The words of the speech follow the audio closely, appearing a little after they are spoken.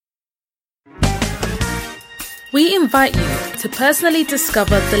We invite you to personally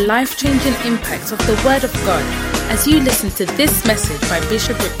discover the life-changing impact of the Word of God as you listen to this message by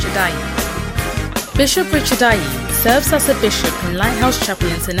Bishop Richard Ayi. Bishop Richard Ayi serves as a bishop in Lighthouse Chapel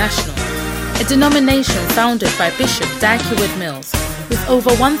International, a denomination founded by Bishop Dag Heward-Mills with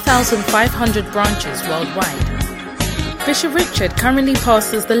over 1,500 branches worldwide. Bishop Richard currently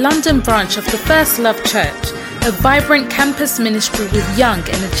pastors the London branch of the First Love Church, a vibrant campus ministry with young,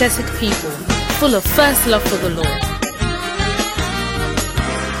 energetic people full of first love for the Lord.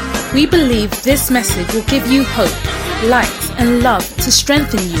 We believe this message will give you hope, light, and love to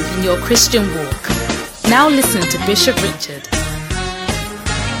strengthen you in your Christian walk. Now listen to Bishop Richard.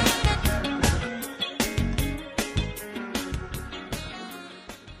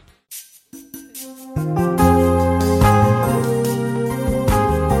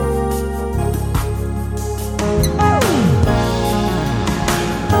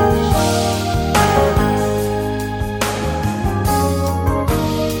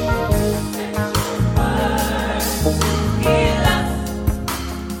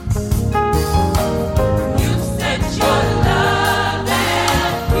 You said your love.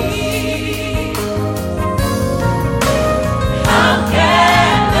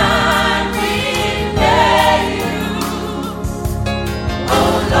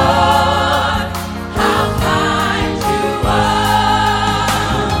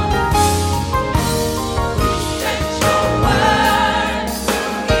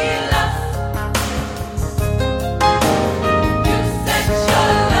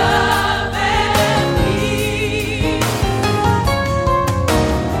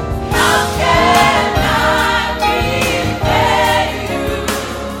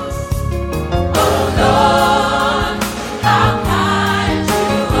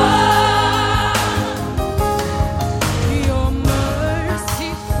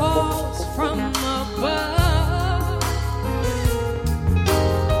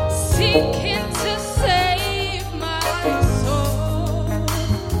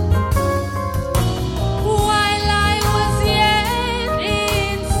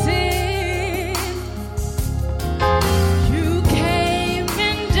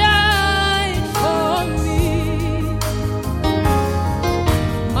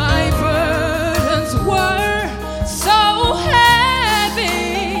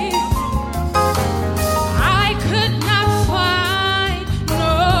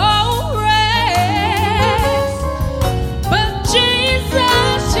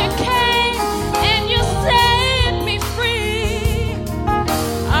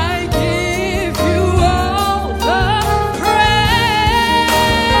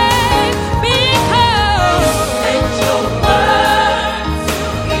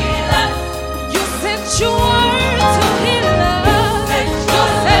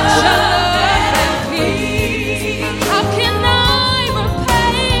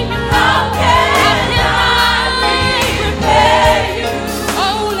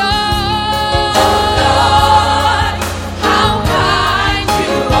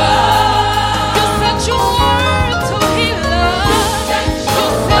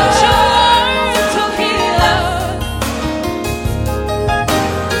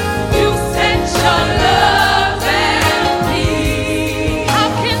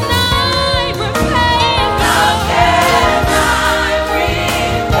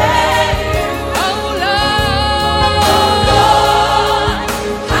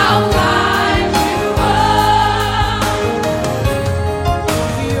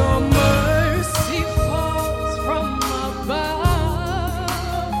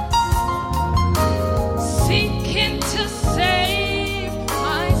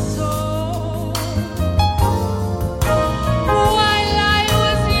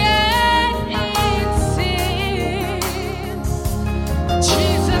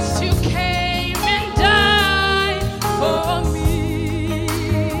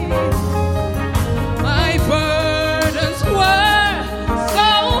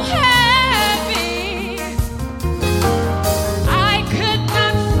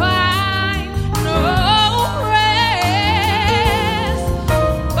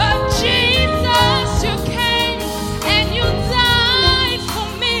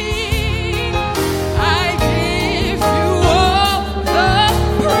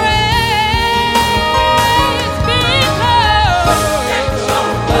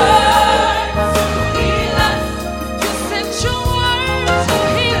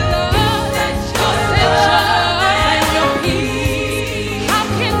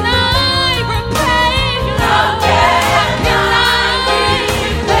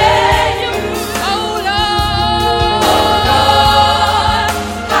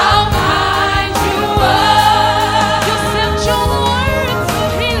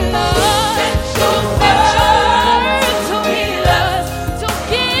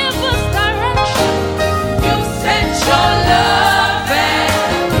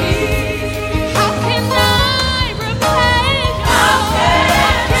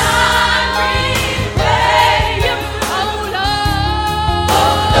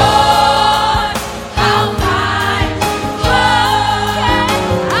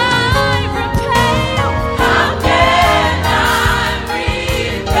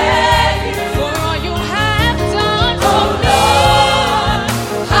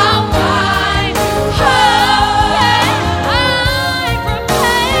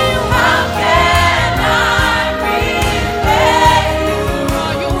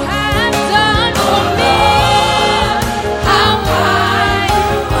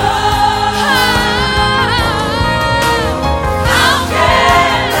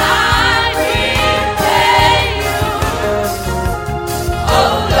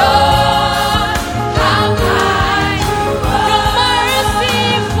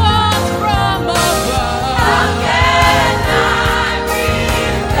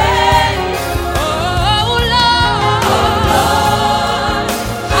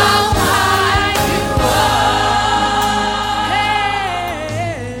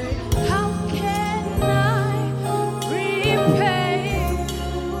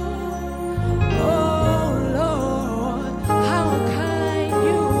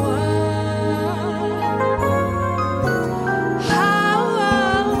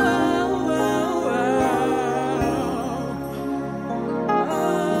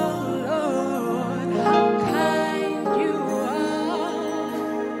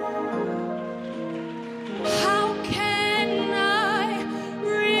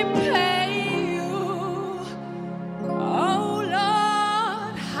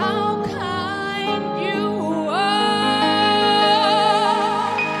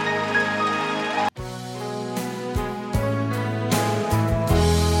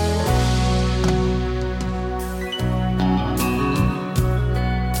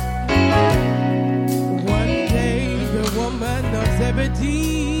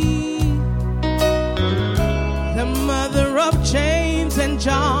 Zebedee, the mother of James and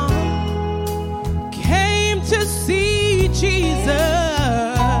John, came to see Jesus.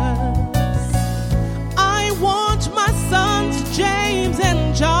 I want my sons James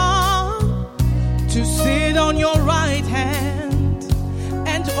and John to sit on your right hand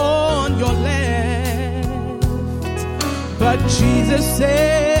and on your left. But Jesus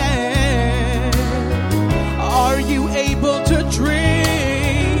said, are you able to drink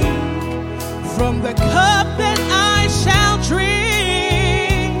from the cup that I shall drink?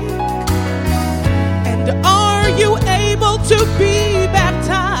 And are you able to be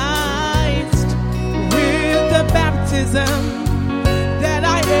baptized with the baptism that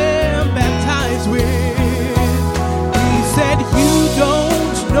I am baptized with? He said, you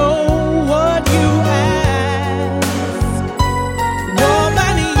don't know what you ask.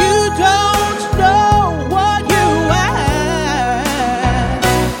 Woman, you don't know what you ask.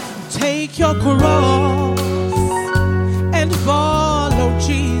 Take your cross and follow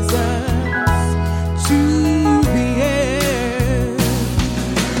Jesus to the end.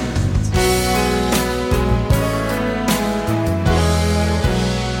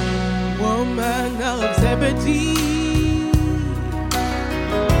 Woman of Zebedee,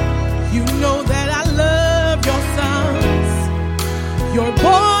 you know that I love your sons, your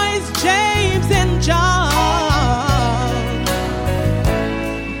boys James and John.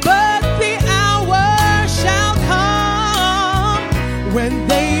 But the hour shall come when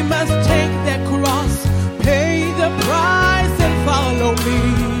they must take their cross, pay the price and follow me.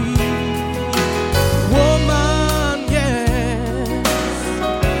 Woman, yes,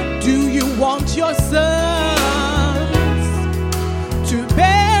 do you want your sons to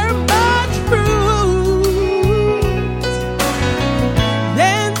bear much fruit?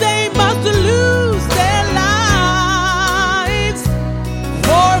 Then they must lose their lives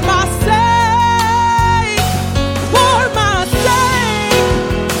for my sake, for my sake.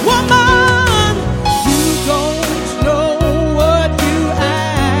 Woman, you don't know what you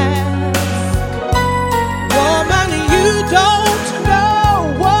ask. Woman, you don't know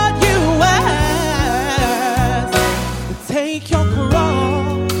what you ask. Take your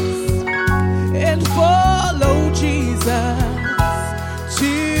cross and follow Jesus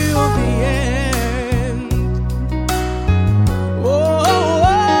till the end. Oh,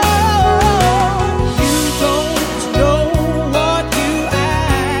 you don't know what you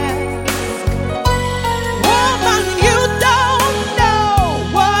ask. Woman, you don't know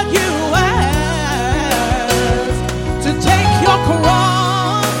what you ask. To take your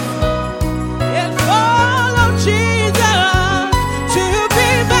cross and follow Jesus, to be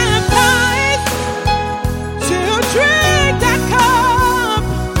baptized, to drink that cup.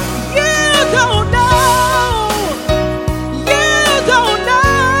 You don't know. You don't know.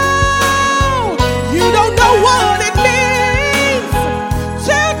 You don't know what it means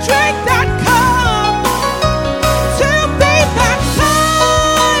to drink that cup, to be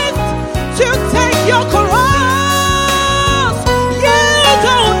baptized, to take your cross. You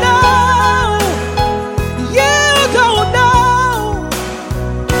don't know. You don't know.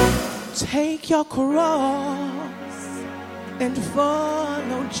 Take your cross and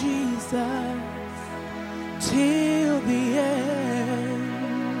follow Jesus till the end.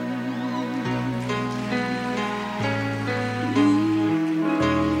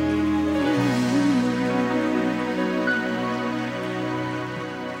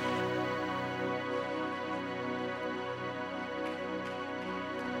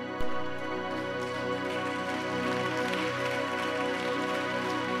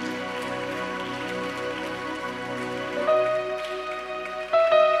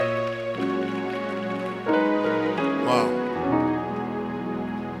 Wow.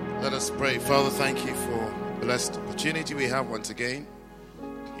 Let us pray. Father, thank you for the blessed opportunity we have once again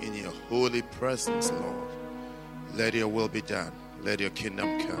in your holy presence, Lord. Let your will be done. Let your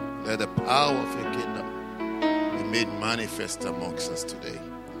kingdom come. Let the power of your kingdom be made manifest amongst us today.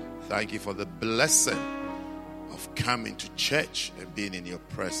 Thank you for the blessing of coming to church and being in your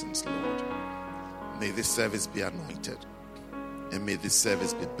presence, Lord. May this service be anointed and may this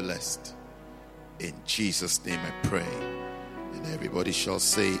service be blessed. In Jesus' name I pray. And everybody shall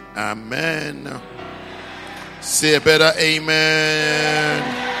say amen. Say a better amen.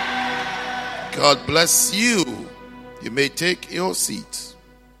 God bless you. You may take your seat.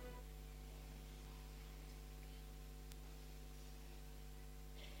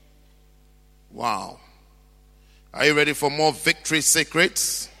 Wow. Are you ready for more victory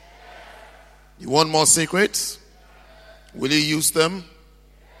secrets? You want more secrets? Will you use them?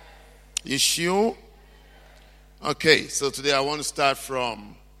 You sure? Okay, so today I want to start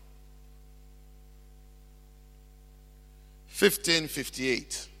from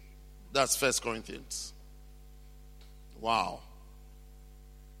 15:58. That's 1 Corinthians. Wow.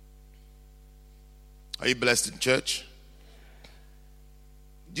 Are you blessed in church?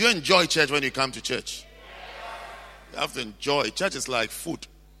 Do you enjoy church when you come to church? You have to enjoy it. Church is like food.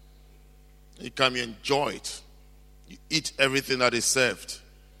 You come, you enjoy it. You eat everything that is served.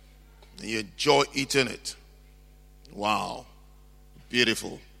 And you enjoy eating it. Wow.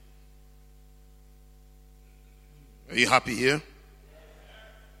 Beautiful. Are you happy here?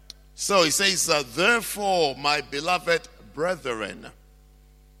 So he says, therefore, my beloved brethren,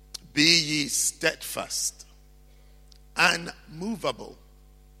 be ye steadfast, unmovable,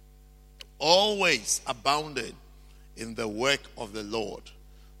 always abounding in the work of the Lord,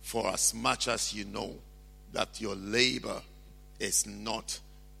 for as much as you know that your labor is not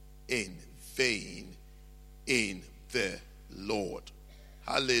in vain in the Lord.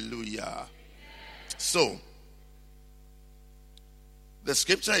 Hallelujah. So, the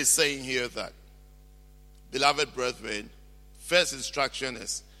scripture is saying here that, beloved brethren, first instruction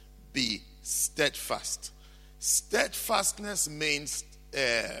is be steadfast. Steadfastness means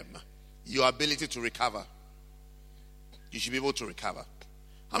your ability to recover. You should be able to recover.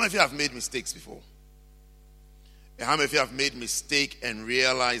 How many of you have made mistakes before? And how many of you have made a mistake and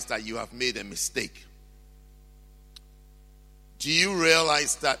realized that you have made a mistake? Do you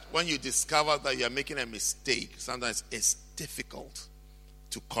realize that when you discover that you are making a mistake, sometimes it's difficult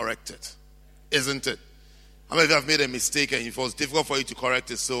to correct it? Isn't it? How many of you have made a mistake and it was difficult for you to correct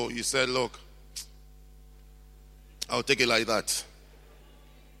it, so you said, look, I'll take it like that.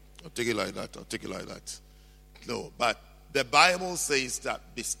 I'll take it like that. I'll take it like that. No, but the Bible says that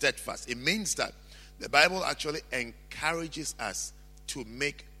be steadfast. It means that the Bible actually encourages us to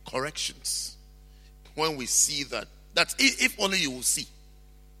make corrections. When we see that, that's if only you will see.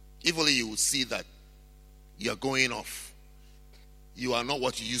 If only you will see that you are going off. You are not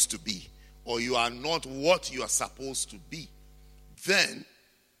what you used to be. Or you are not what you are supposed to be. Then,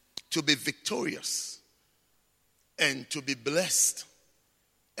 to be victorious and to be blessed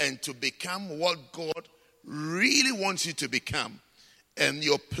and to become what God really wants you to become, and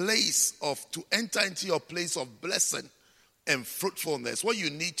your place to enter into your place of blessing and fruitfulness, what you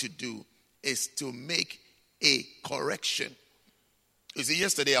need to do is to make a correction. You see,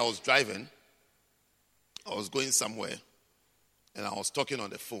 yesterday I was driving. I was going somewhere and I was talking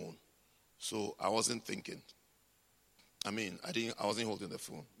on the phone. So I wasn't thinking. I wasn't holding the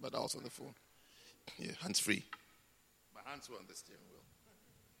phone, but I was on the phone. Yeah, hands free. My hands were on the steering wheel.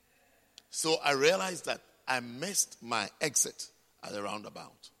 So I realized that I missed my exit at the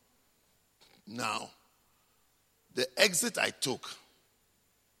roundabout. Now, the exit I took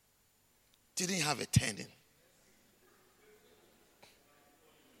didn't have a turning.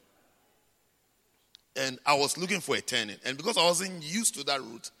 And I was looking for a turning. And because I wasn't used to that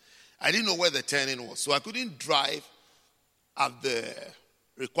route, I didn't know where the turning was. So I couldn't drive at the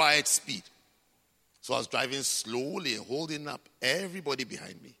required speed. So I was driving slowly and holding up everybody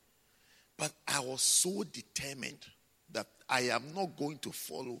behind me. But I was so determined that I am not going to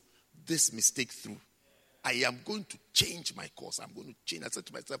follow this mistake through. I am going to change my course. I'm going to change. I said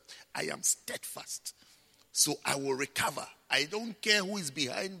to myself, I am steadfast. So I will recover. I don't care who is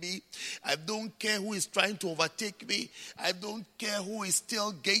behind me. I don't care who is trying to overtake me. I don't care who is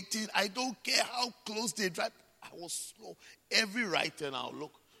still gating. I don't care how close they drive. I will slow. Every right turn I'll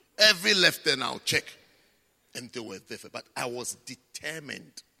look. Every left turn I'll check. And they were there. But I was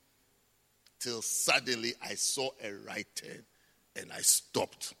determined till suddenly I saw a right turn and I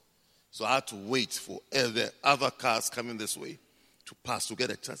stopped. So I had to wait for the other cars coming this way to pass to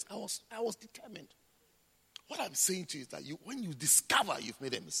get a chance. I was determined. What I'm saying to you is that when you discover you've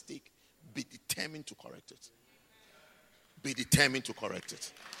made a mistake, be determined to correct it. Be determined to correct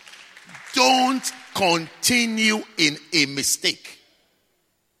it. Don't continue in a mistake.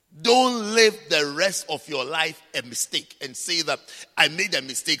 Don't live the rest of your life a mistake and say that I made a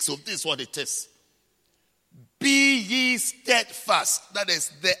mistake, so this is what it is. Be ye steadfast. That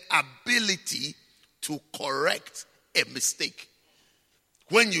is the ability to correct a mistake.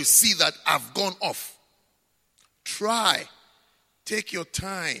 When you see that I've gone off, try, take your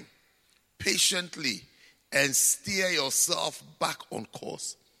time, patiently, and steer yourself back on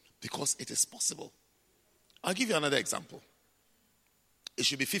course, because it is possible. I'll give you another example. It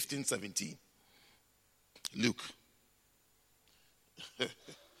should be 15:17. Luke.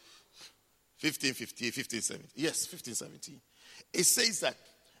 15:17. Yes, 15:17. It says that,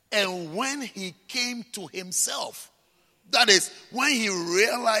 and when he came to himself, that is, when he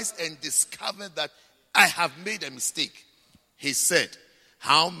realized and discovered that I have made a mistake. He said,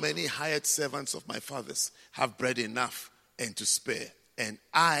 how many hired servants of my father's have bread enough and to spare, and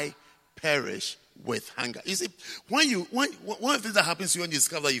I perish with hunger? You see, one of the things that happens to you when you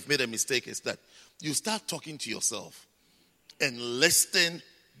discover that you've made a mistake is that you start talking to yourself and listing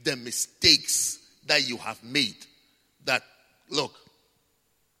the mistakes that you have made. That, look,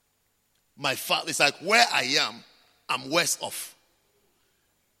 my father, it's like where I am, I'm worse off.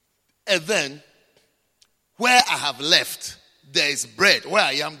 And then, where I have left, there is bread. Where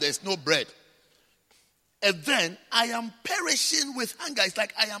I am, there's no bread. And then, I am perishing with hunger. It's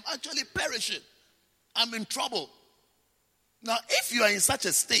like I am actually perishing. I'm in trouble. Now, if you are in such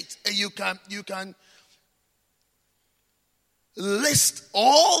a state, and you can list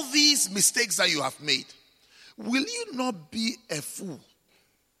all these mistakes that you have made, will you not be a fool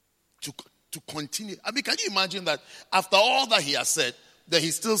to continue? I mean, can you imagine that after all that he has said, that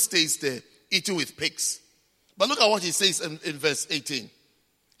he still stays there eating with pigs? But look at what he says in verse 18.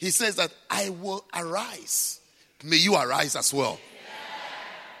 He says that I will arise. May you arise as well.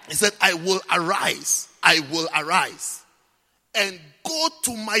 He said, I will arise and go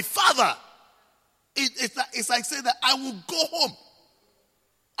to my father. It's like saying that I will go home.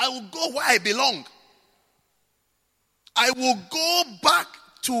 I will go where I belong. I will go back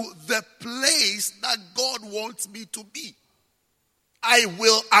to the place that God wants me to be. I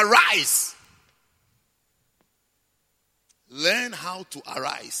will arise. Learn how to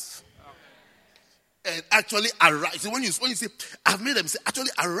arise. And actually arise. When you say, I've made a mistake,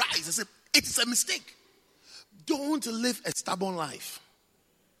 actually arise. I say, it is a mistake. Don't live a stubborn life.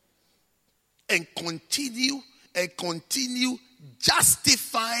 And continue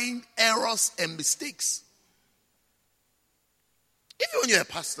justifying errors and mistakes. Even when you're a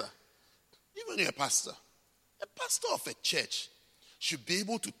pastor, a pastor of a church should be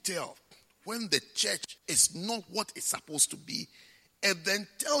able to tell when the church is not what it's supposed to be, and then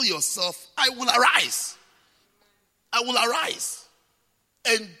tell yourself, I will arise. I will arise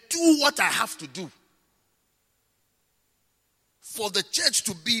and do what I have to do for the church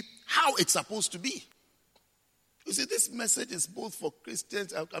to be how it's supposed to be. You see, this message is both for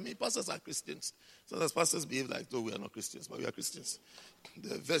Christians. I mean, pastors are Christians. Sometimes pastors behave like though we are not Christians, but we are Christians.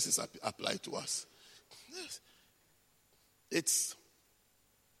 The verses apply to us. Yes.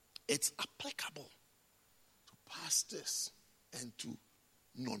 It's applicable to pastors and to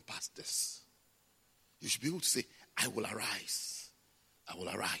non-pastors. You should be able to say, I will arise. I will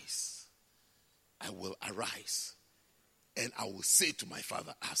arise. I will arise. And I will say to my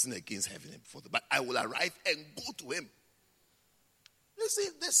father, I have sinned against heaven and before, but I will arrive and go to him. You see,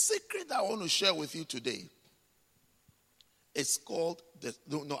 the secret that I want to share with you today is called,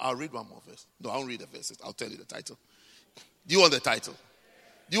 I'll read one more verse. No, I won't read the verses. I'll tell you the title. Do you want the title?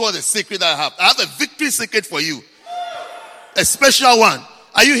 Do you want the secret that I have? I have a victory secret for you. A special one.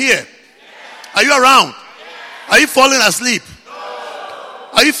 Are you here? Are you around? Are you falling asleep?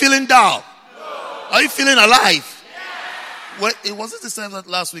 Are you feeling down? Are you feeling alive? Well, it wasn't the same that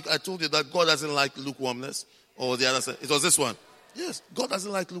last week I told you that God doesn't like lukewarmness, or the other side. It was this one. Yes, God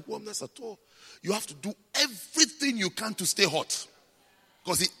doesn't like lukewarmness at all. You have to do everything you can to stay hot.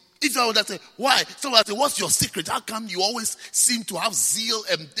 Because if I would say, why? Someone would say, what's your secret? How come you always seem to have zeal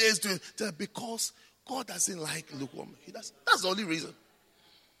and days doing it? Because God doesn't like lukewarmness. That's the only reason.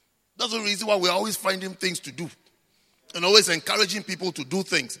 That's the reason why we're always finding things to do. And always encouraging people to do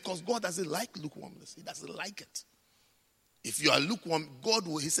things. Because God doesn't like lukewarmness. He doesn't like it. If you are lukewarm, God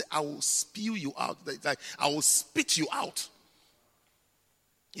will, he said, I will spew you out. Like, I will spit you out.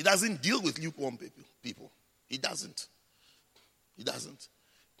 He doesn't deal with lukewarm people. He doesn't. He doesn't.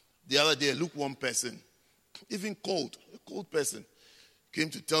 The other day, a lukewarm person, even a cold person, came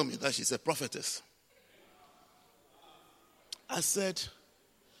to tell me that she's a prophetess. I said,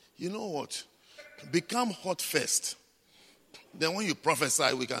 you know what? Become hot first. Then when you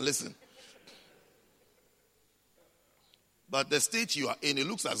prophesy, we can listen. But the state you are in, it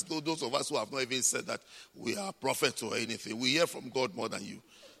looks as though those of us who have not even said that we are prophets or anything, we hear from God more than you.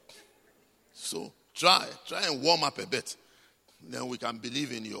 So try and warm up a bit. Then we can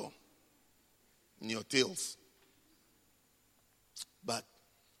believe in your tales. But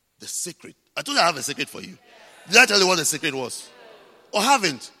the secret, I told you I have a secret for you. Did I tell you what the secret was? Or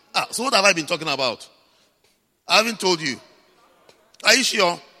haven't? So what have I been talking about? I haven't told you. Are you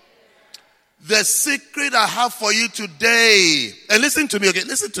sure? The secret I have for you today. And listen to me, okay?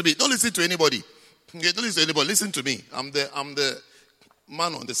 Listen to me. Don't listen to anybody. Okay, don't listen to anybody. Listen to me. I'm the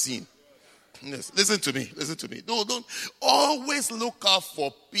man on the scene. Yes, listen to me. Listen to me. Don't always look out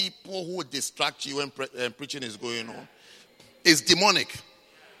for people who distract you when preaching is going on. It's demonic.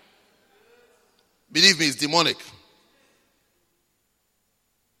 Believe me, it's demonic.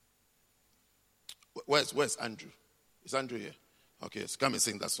 Where's Andrew? Is Andrew here? Okay, so come and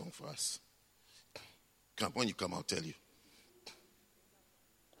sing that song for us. Come, when you come, I'll tell you.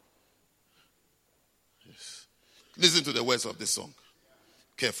 Yes. Listen to the words of this song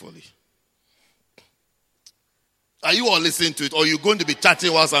carefully. Are you all listening to it, or are you going to be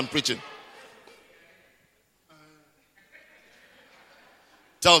chatting whilst I'm preaching?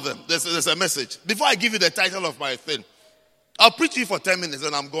 Tell them, there's a message. Before I give you the title of my thing, I'll preach you for 10 minutes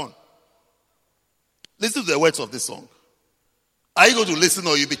and I'm gone. Listen to the words of this song. Are you going to listen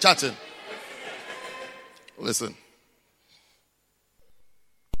or you'll be chatting? Listen.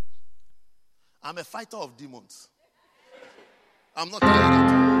 I'm a fighter of demons. I'm not tired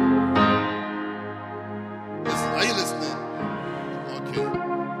at all. Listen, are you listening? Okay.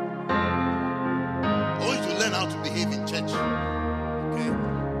 I want you to learn how to behave in church. Okay.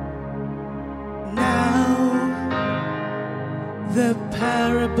 Now, the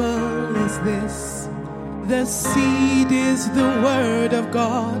parable is this. The seed is the word of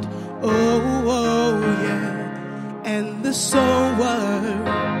God. Oh, yeah. And the sower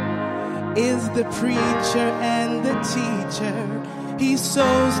is the preacher and the teacher. He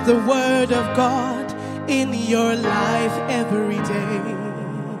sows the word of God in your life every day.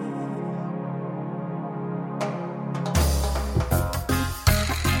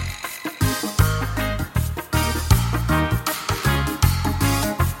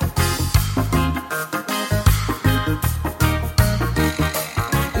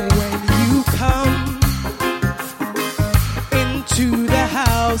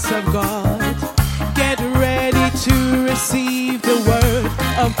 Of God, get ready to receive the word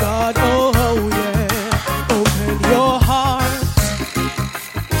of God. Oh yeah, open your heart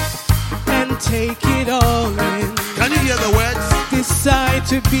and take it all in. Can you hear the words? Decide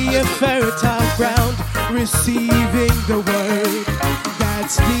to be a fertile ground, receiving the word.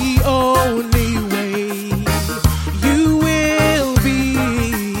 That's the only way you will be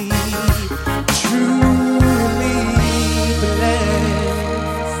truly blessed.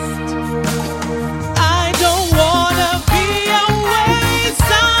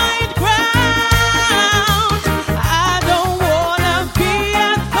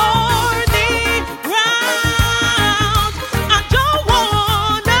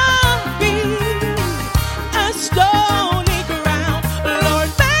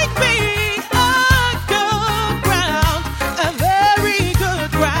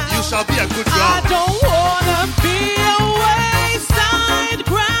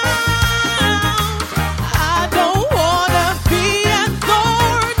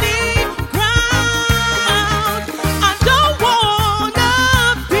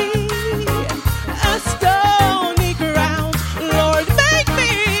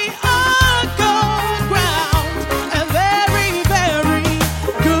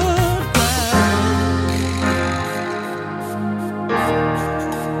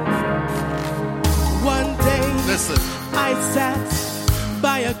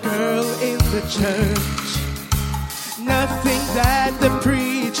 Church. Nothing that the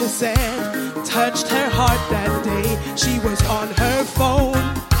preacher said touched her heart that day. She was on her phone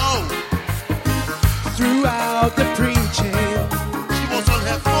throughout the preaching. She was on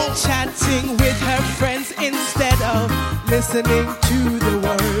her phone, chatting with her friends instead of listening to the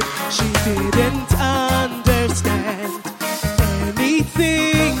word. She didn't understand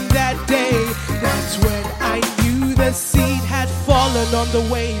anything that day. That's when I knew the seed had fallen on the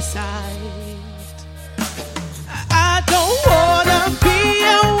wayside.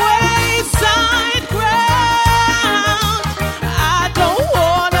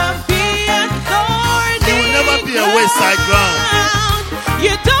 Wayside ground.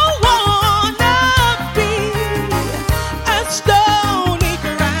 You don't wanna be a stony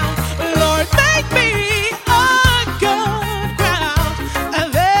ground. Lord, make me a good ground, a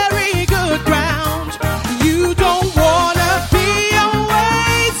very good ground. You don't wanna be a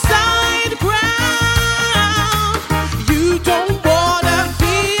wayside ground. You don't wanna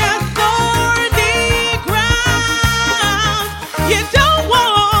be a thorny ground. You don't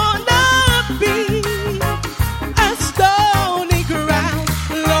wanna be stony ground.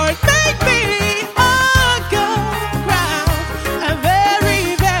 Lord, make me a good ground, a very,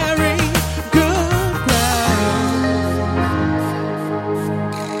 very good ground.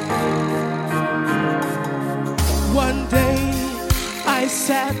 One day I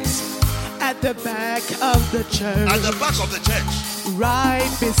sat at the back of the church. At the back of the church.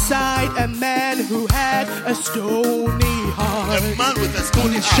 Right beside a man who had a stony heart. A man with a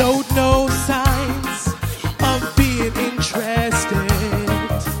stony heart. Showed no signs of being interested.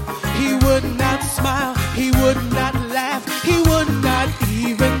 He would not smile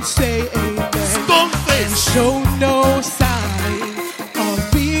don't say amen. Stone face. And show no sign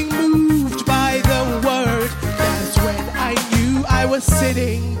of being moved by the word. That's when I knew I was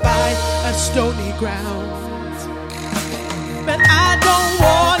sitting by a stony ground. But I don't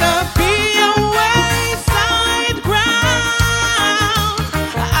wanna be a wayside ground.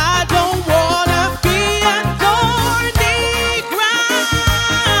 I don't wanna be a thorny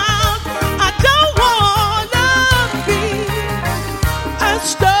ground. I don't wanna be a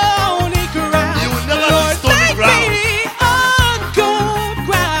stony ground. You will never be Lord, stony make ground. me a good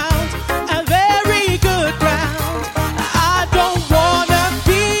ground, a very good ground. I don't wanna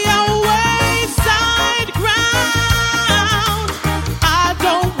be a wayside ground. I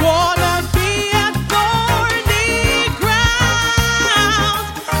don't wanna be a thorny ground.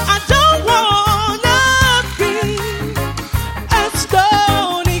 I don't wanna be a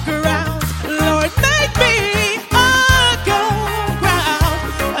stony ground. Lord, make me a good ground,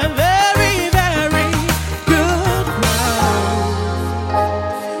 a very, very good ground.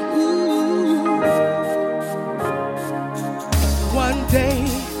 Ooh. One day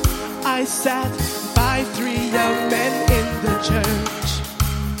I sat by 3 young men in the church.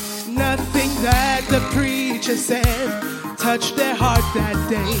 Nothing that the preacher said touched their heart that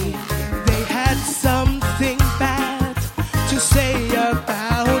day. They had something bad to say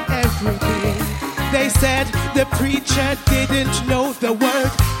about everything. They said the preacher didn't know the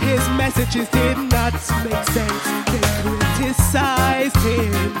word. His messages did not make sense. They criticized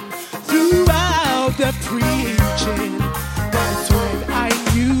him throughout the preaching. That's when I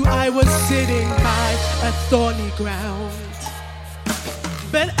knew I was sitting by a thorny ground.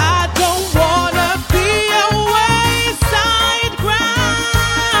 But I don't wanna be a wayside ground.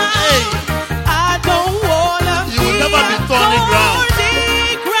 I don't wanna You will be never be a thorny ground.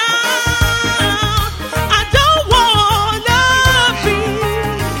 thorny ground. I don't wanna be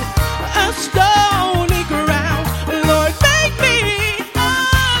a stony ground. Lord, make me a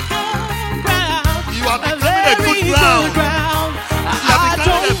good ground. You are A becoming a very good ground. good ground. You are I becoming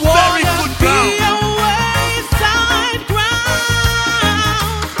don't a very wanna good be ground. a wayside ground.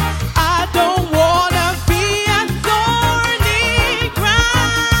 I don't wanna be a thorny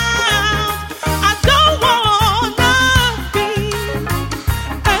ground. I don't wanna be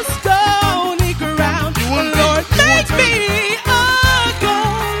a stony ground. You won't be. Lord, You make won't be. me a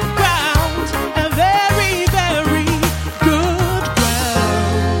good ground, a very, very good ground.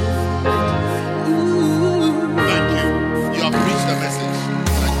 Ooh. Thank you. You have preached the message.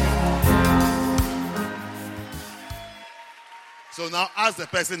 Thank you. So now ask the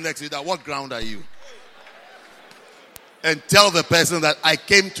person next to you that, what ground are you? And tell the person that I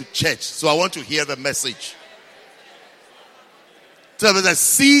came to church, so I want to hear the message. Tell them that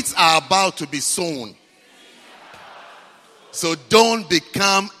seeds are about to be sown. So don't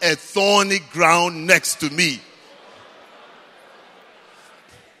become a thorny ground next to me.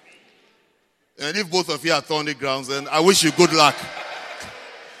 And if both of you are thorny grounds, then I wish you good luck.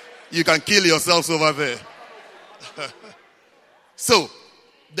 You can kill yourselves over there. So,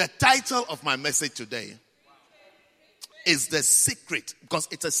 the title of my message today is The Secret, because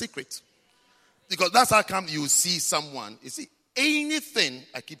it's a secret. Because that's how come you see someone. You see, anything,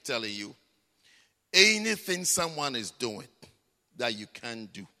 I keep telling you, anything someone is doing that you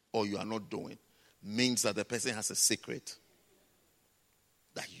can't do or you are not doing means that the person has a secret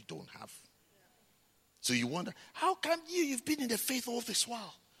that you don't have. So you wonder, how come you've been in the faith all this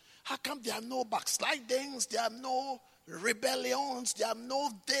while? How come there are no backslidings, there are no rebellions, there are no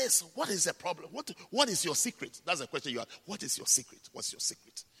this? What is the problem? What is your secret? That's the question you ask. What is your secret? What's your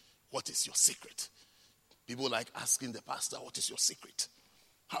secret? What is your secret? People like asking the pastor, what is your secret?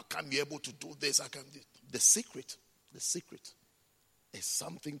 How come you're able to do this? How come this? The secret is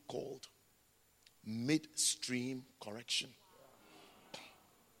something called midstream correction.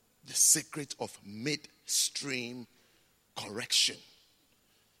 The secret of midstream correction.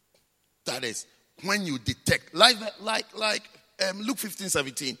 That is when you detect, like Luke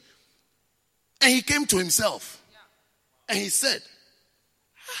 15:17. And he came to himself and he said,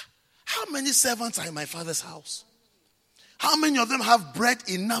 how many servants are in my father's house? How many of them have bread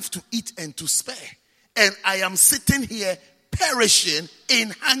enough to eat and to spare? And I am sitting here perishing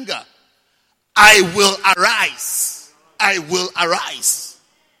in hunger. I will arise. I will arise.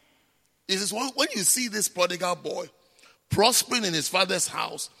 This is when you see this prodigal boy prospering in his father's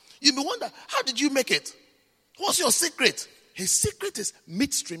house, you may wonder, how did you make it? What's your secret? His secret is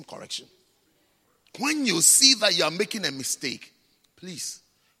midstream correction. When you see that you are making a mistake, please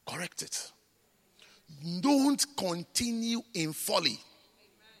correct it. Don't continue in folly.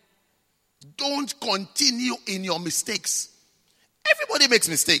 Don't continue in your mistakes. Everybody makes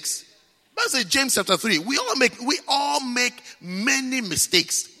mistakes. That's in James chapter 3. We all make many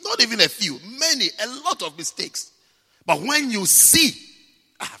mistakes. Not even a few. A lot of mistakes. But when you see,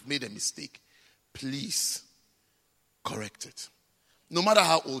 I have made a mistake, please correct it. No matter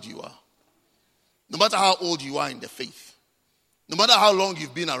how old you are. No matter how old you are in the faith. No matter how long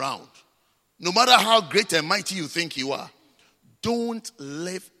you've been around. No matter how great and mighty you think you are. Don't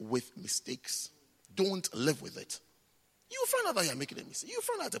live with mistakes. Don't live with it. You find out that you're making a mistake. You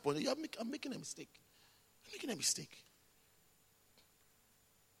find out at a point that I'm making a mistake. I'm making a mistake.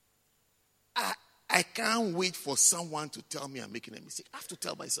 I can't wait for someone to tell me I'm making a mistake. I have to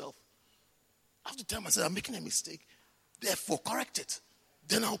tell myself. I have to tell myself I'm making a mistake. Therefore, correct it.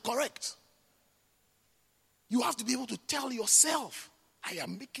 Then I'll correct. You have to be able to tell yourself, I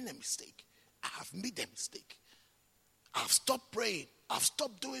am making a mistake. I have made a mistake. I've stopped praying. I've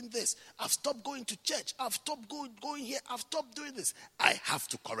stopped doing this. I've stopped going to church. I've stopped going here. I've stopped doing this. I have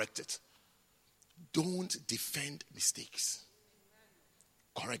to correct it. Don't defend mistakes.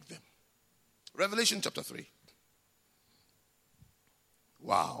 Correct them. Revelation chapter 3.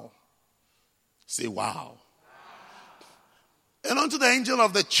 Wow. Say wow. And unto the angel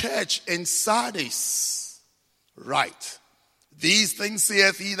of the church in Sardis, write, these things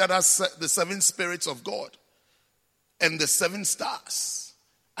saith he that has the 7 spirits of God and the 7 stars.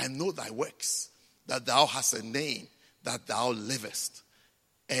 I know thy works, that thou hast a name, that thou livest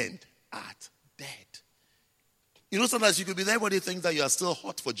and art dead. You know, sometimes you could be there, everybody thinks that you are still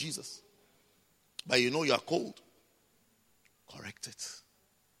hot for Jesus. But you know you are cold. Correct it.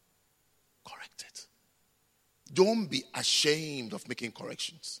 Correct it. Don't be ashamed of making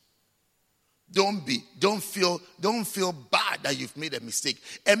corrections. Don't feel bad that you've made a mistake.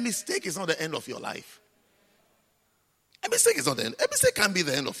 A mistake is not the end of your life. A mistake is not the end. A mistake can be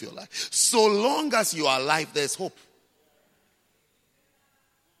the end of your life. So long as you are alive, there's hope.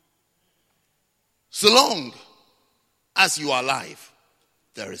 So long as you are alive,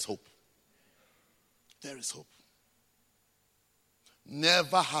 there is hope. There is hope.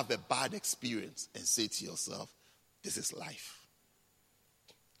 Never have a bad experience and say to yourself, this is life.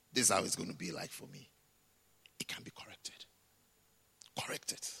 This is how it's going to be like for me. It can be corrected.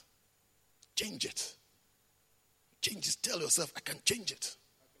 Correct it. Change it. Change it. Tell yourself, I can change it.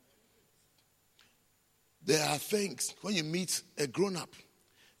 There are things, when you meet a grown-up,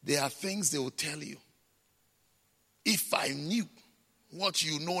 there are things they will tell you. If I knew what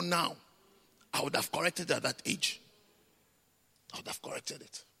you know now, I would have corrected it at that age. I would have corrected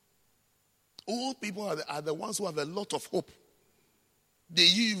it. Old people are the ones who have a lot of hope.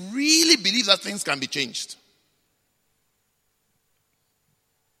 They really believe that things can be changed.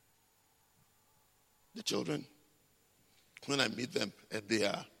 The children, when I meet them, and they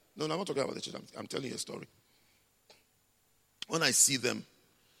are... No, I'm not talking about the children. I'm telling you a story. When I see them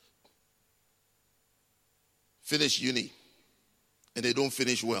finish uni, and they don't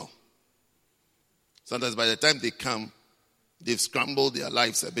finish well, sometimes by the time they come, they've scrambled their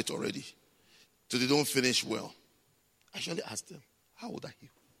lives a bit already. So they don't finish well. I usually ask them, how old are you?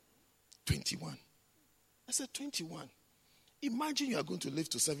 21. I said, 21. Imagine you are going to live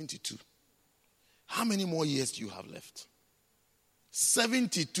to 72. How many more years do you have left?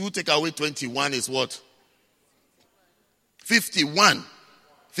 72 take away 21 is what? 51.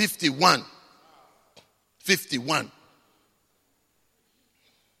 51. 51.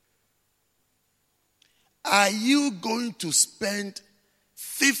 Are you going to spend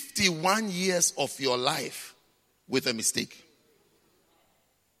 51 years of your life with a mistake?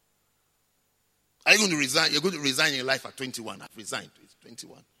 Are you going to resign? You're going to resign your life at 21. I've resigned. It's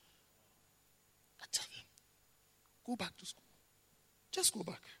 21. I tell them, go back to school. Just go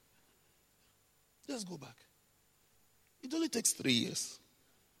back. Just go back. It only takes 3 years.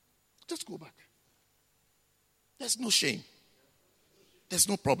 Just go back. There's no shame. There's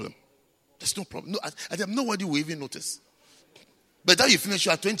no problem. There's no problem. No, I have nobody will even notice. By the time you finish,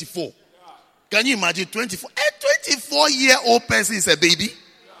 you are 24. Can you imagine 24? A 24-year-old person is a baby.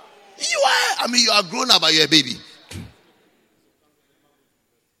 You are grown up, but you're a baby.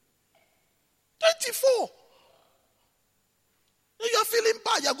 24. You are feeling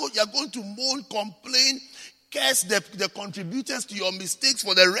bad. You're going to moan, complain, curse the contributors to your mistakes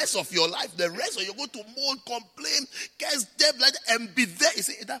for the rest of your life. The rest of you're going to moan, complain, curse them, and be there.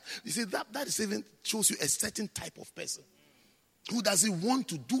 You see that is even shows you a certain type of person who doesn't want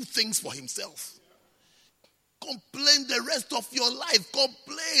to do things for himself. Complain the rest of your life.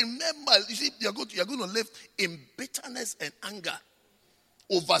 Complain. Remember, you see, you're going to live in bitterness and anger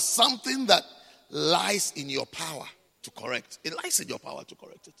over something that lies in your power to correct. It lies in your power to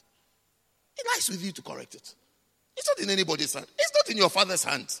correct it. It lies with you to correct it. It's not in anybody's hand. It's not in your father's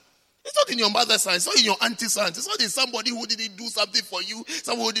hands. It's not in your mother's hands. It's not in your auntie's hands. It's not in somebody who didn't do something for you,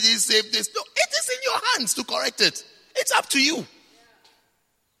 someone who didn't save this. No, it is in your hands to correct it. It's up to you.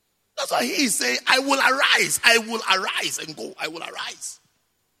 That's why he is saying, I will arise and go. I will arise.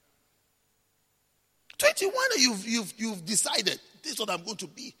 21, you've decided, this is what I'm going to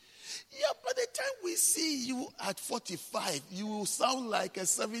be. Yeah, by the time we see you at 45, you will sound like a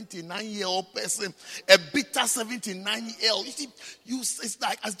 79-year-old person, a bitter 79-year-old. You see, it's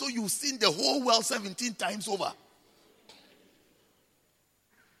like as though you've seen the whole world 17 times over.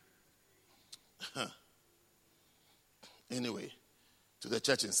 Anyway, to the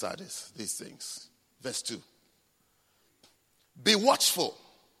church in Sardis, these things. Verse 2. Be watchful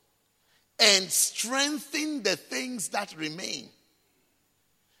and strengthen the things that remain,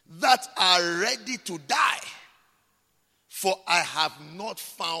 that are ready to die. For I have not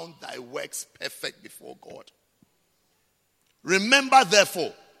found thy works perfect before God. Remember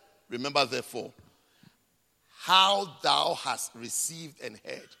therefore, how thou hast received and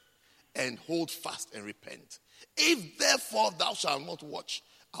heard, and hold fast and repent. If therefore thou shalt not watch,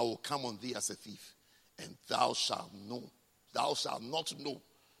 I will come on thee as a thief, and thou shalt not know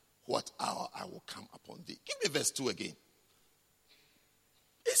what hour I will come upon thee. Give me verse 2 again.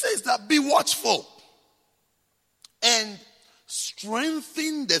 It says that be watchful and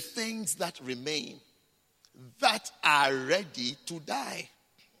strengthen the things that remain, that are ready to die.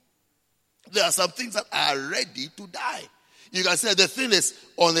 There are some things that are ready to die. You can say the thing is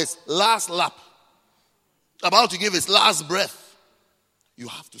on its last lap, about to give its last breath. You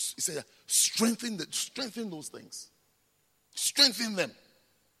have to say strengthen those things. Strengthen them.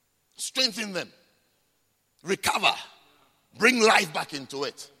 Strengthen them. Recover. Bring life back into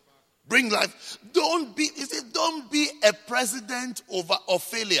it. Bring life. Don't be a president of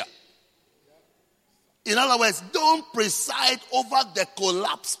failure. In other words, don't preside over the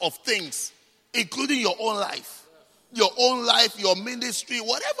collapse of things, including your own life. Your own life, your ministry,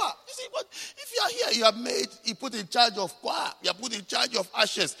 whatever. You see, but if you are here, you put in charge of choir, you are put in charge of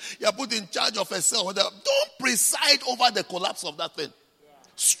ashes, you are put in charge of a cell. Don't preside over the collapse of that thing.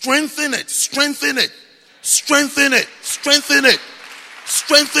 Strengthen it. Strengthen it. Strengthen it. Strengthen it.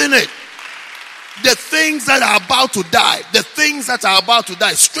 Strengthen it. The things that are about to die. The things that are about to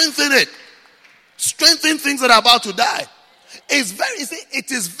die. Strengthen it. Strengthen things that are about to die.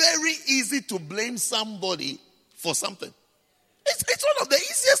 It is very easy to blame somebody for something. It's one of the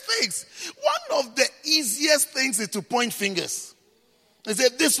easiest things. One of the easiest things is to point fingers. They say,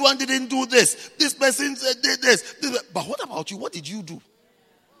 this one didn't do this. This person did this. But what about you? What did you do?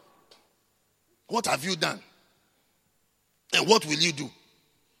 What have you done? And what will you do?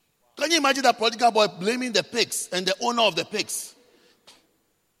 Can you imagine that prodigal boy blaming the pigs and the owner of the pigs?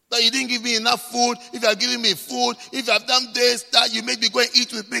 That you didn't give me enough food. If you are giving me food, if you have done this, that you made me go and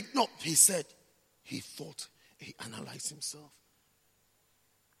eat with pigs. No, he said, he thought, he analyzed himself.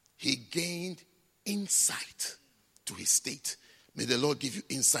 He gained insight to his state. May the Lord give you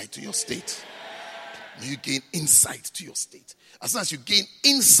insight to your state. May you gain insight to your state. As soon as you gain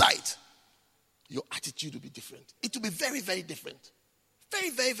insight, your attitude will be different. It will be very, very different. Very,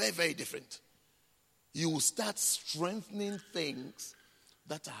 very, very, very different. You will start strengthening things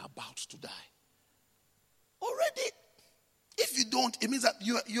that are about to die. Already, if you don't, it means that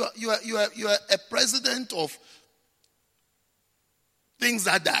you are a president of things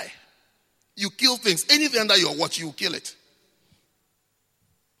that die. You kill things. Anything under your watch, you kill it.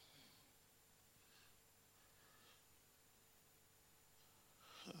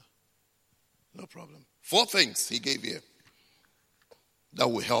 No problem. 4 things he gave here that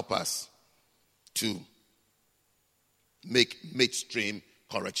will help us to make midstream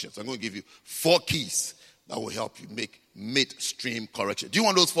corrections. I'm going to give you 4 keys that will help you make midstream correction. Do you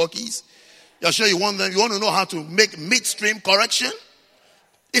want those 4 keys? You're sure you want them? You want to know how to make midstream correction?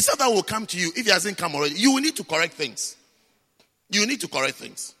 It's not that will come to you if it hasn't come already. You will need to correct things. You need to correct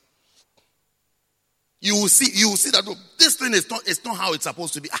things. You will see that this thing is not how it's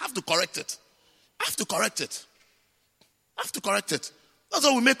supposed to be. I have to correct it. I have to correct it. That's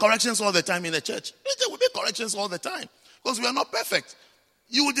why we make corrections all the time in the church. We make corrections all the time because we are not perfect.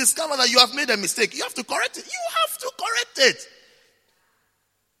 You will discover that you have made a mistake. You have to correct it. You have to correct it.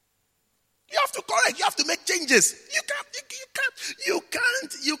 You have to correct. You have to make changes. You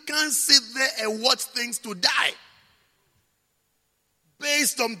can't sit there and watch things to die.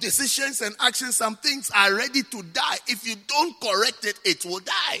 Based on decisions and actions, some things are ready to die. If you don't correct it, it will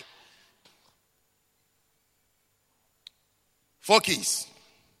die. 4 keys.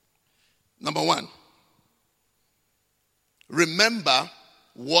 Number 1, remember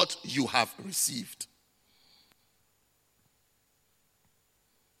what you have received.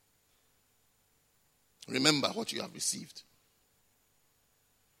 Remember what you have received.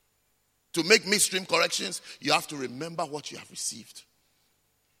 To make midstream corrections, you have to remember what you have received.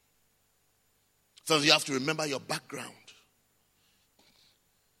 So you have to remember your background.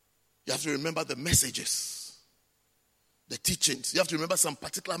 You have to remember the messages, the teachings. You have to remember some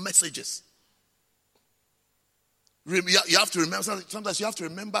particular messages. You have to remember, sometimes you have to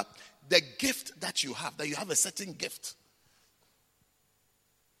remember the gift that you have a certain gift.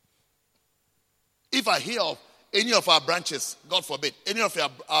 If I hear of any of our branches, God forbid, any of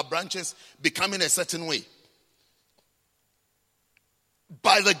our branches becoming a certain way,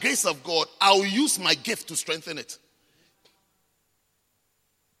 by the grace of God, I will use my gift to strengthen it.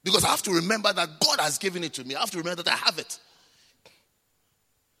 Because I have to remember that God has given it to me. I have to remember that I have it.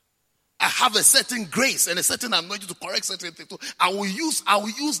 I have a certain grace and a certain anointing to correct certain things. So I will use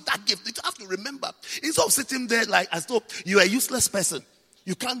that gift. You have to remember. Instead of sitting there like as though you are a useless person.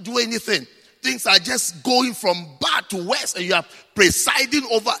 You can't do anything. Things are just going from bad to worse, and you are presiding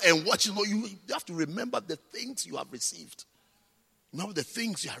over and watching. You have to remember the things you have received. Remember the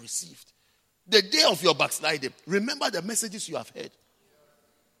things you have received. The day of your backsliding, remember the messages you have heard.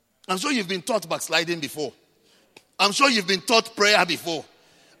 I'm sure you've been taught backsliding before. I'm sure you've been taught prayer before.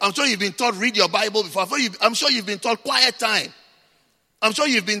 I'm sure you've been taught read your Bible before. I'm sure you've been taught quiet time. I'm sure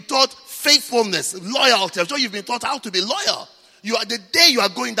you've been taught faithfulness, loyalty. I'm sure you've been taught how to be loyal. The day you are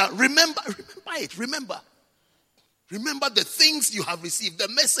going down, remember it. Remember the things you have received, the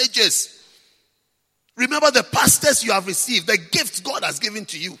messages. Remember the pastors you have received, the gifts God has given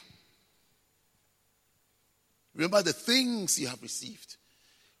to you. Remember the things you have received.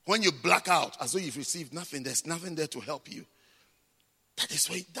 When you black out as though you've received nothing, there's nothing there to help you.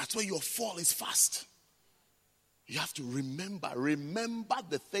 That's where your fall is fast. You have to remember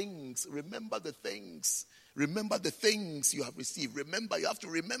the things. Remember the things. Remember the things you have received. You have to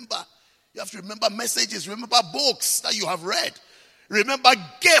remember messages. Remember books that you have read. Remember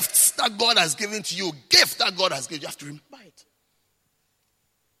gifts that God has given to you. Gift that God has given you. You have to remember it.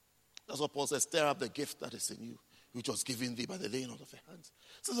 That's what Paul says. Stir up the gift that is in you, which was given thee by the laying on of the hands.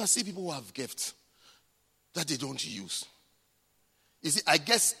 So I see people who have gifts that they don't use. You see, I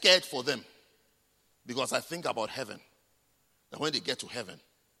get scared for them because I think about heaven. That when they get to heaven,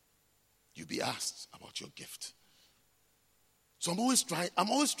 you'll be asked about your gift. So I'm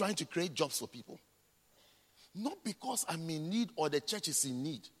always trying to create jobs for people. Not because I'm in need or the church is in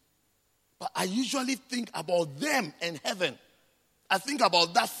need. But I usually think about them and heaven. I think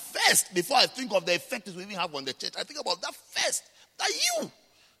about that first before I think of the effect it will even have on the church. I think about that first. That you.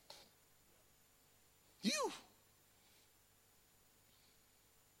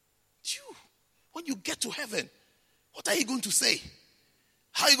 When you get to heaven, what are you going to say?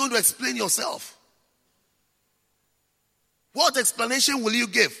 How are you going to explain yourself? What explanation will you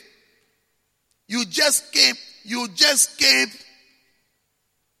give? You just came.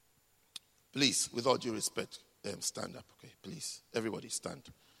 Please, with all due respect, stand up, okay? Please, everybody stand.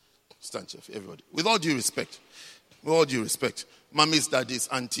 Stand, Chef, everybody. With all due respect, mummies, daddies,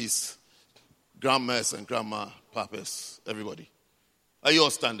 aunties, grandmas and grandma, papas, everybody. Are you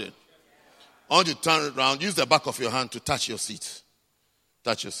all standing? I want you to turn around. Use the back of your hand to touch your seat.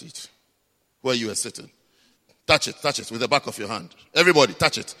 Touch your seat. Where you are sitting. Touch it with the back of your hand. Everybody,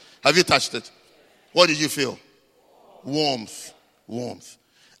 touch it. Have you touched it? What did you feel? Warmth.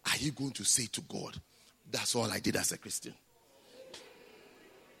 Are you going to say to God, that's all I did as a Christian?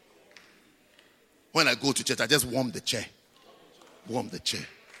 When I go to church, I just warm the chair.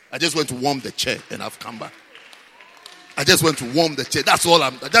 I just went to warm the chair and I've come back. I just went to warm the chair. That's all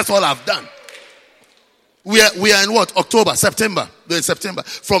I've done. We are in what? October, September. We're in September.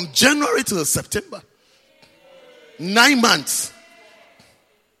 From January to September. 9 months.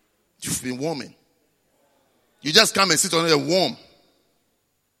 You've been warming. You just come and sit on there warm.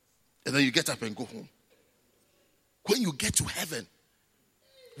 And then you get up and go home. When you get to heaven,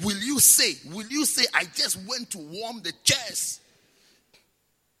 will you say, I just went to warm the chairs?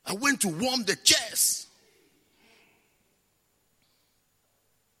 I went to warm the chairs.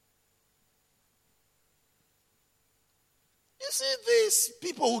 You see, these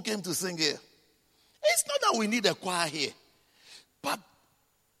people who came to sing here, it's not that we need a choir here. But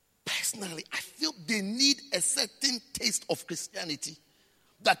personally, I feel they need a certain taste of Christianity.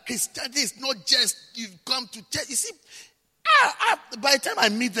 That Christianity is not just you come to church. You see, by the time I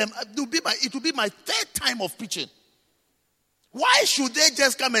meet them, it will be my third time of preaching. Why should they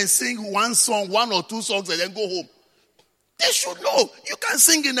just come and sing one song, 1 or 2 songs, and then go home? They should know. You can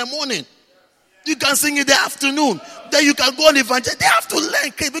sing in the morning. You can sing in the afternoon. Then you can go on evangelize. They have to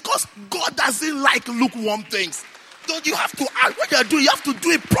learn because God doesn't like lukewarm things. Don't you have to act? What you are doing, you have to do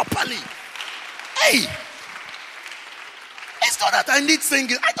it properly. Hey! It's not that I need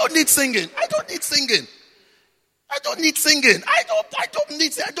singing. I don't need singing. I don't need singing. I don't need singing. I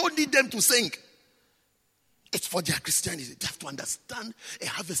don't need them to sing. It's for their Christianity. They have to understand and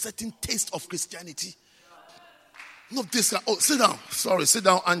have a certain taste of Christianity. Not this. Oh, sit down. Sorry, sit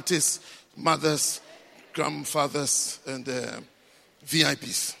down, aunties, mothers, grandfathers, and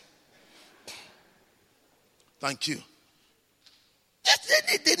VIPs. Thank you.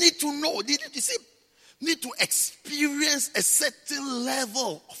 They need to know. They need to experience a certain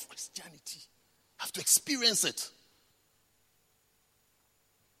level of Christianity. Have to experience it.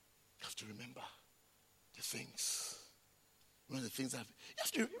 You have to remember the things. One of the things you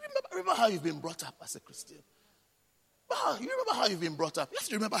have to remember how you've been brought up as a Christian. You remember how you've been brought up. You have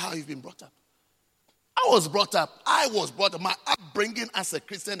to remember how you've been brought up. I was brought up. My upbringing as a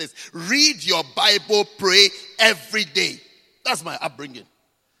Christian is read your Bible, pray every day. That's my upbringing.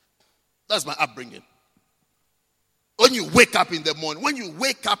 When you wake up in the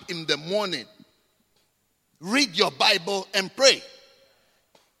morning, read your Bible and pray.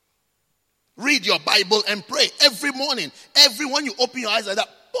 Read your Bible and pray every morning. When you open your eyes like that,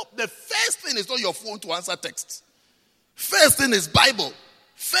 the first thing is not your phone to answer texts. First thing is Bible.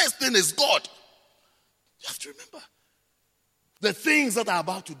 First thing is God. You have to remember the things that are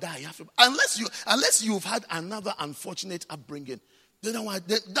about to die. Unless you've had another unfortunate upbringing, then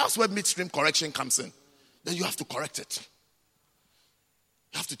that's where midstream correction comes in. Then you have to correct it.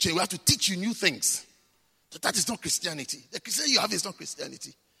 You have to change. We have to teach you new things. That is not Christianity. The Christianity you have is not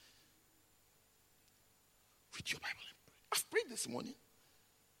Christianity. Read your Bible and pray. I've prayed this morning.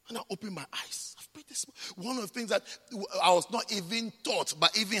 And I opened my eyes. I've prayed this morning. One of the things that I was not even taught,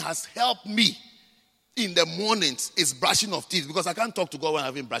 but even has helped me in the mornings is brushing of teeth. Because I can't talk to God when I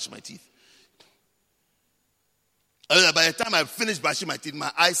haven't brushed my teeth. By the time I finish brushing my teeth,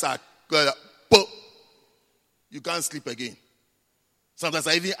 my eyes are pop. You can't sleep again. Sometimes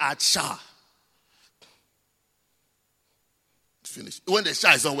I even add shower. Finish. When the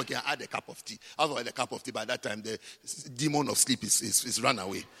shower is not working, I add a cup of tea. I've had a cup of tea. By that time, the demon of sleep is run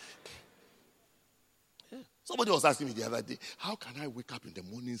away. Yeah. Somebody was asking me the other day, how can I wake up in the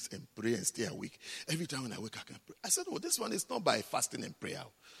mornings and pray and stay awake? Every time when I wake up, I can pray. I said, this one is not by fasting and prayer.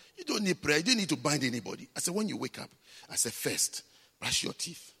 You don't need prayer. You don't need to bind anybody. I said, when you wake up, I said, first, brush your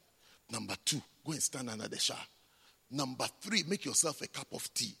teeth. Number 2, go and stand under the shower. Number 3, make yourself a cup of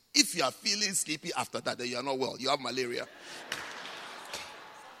tea. If you are feeling sleepy after that, then you are not well. You have malaria.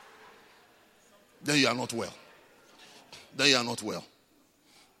 Then you are not well.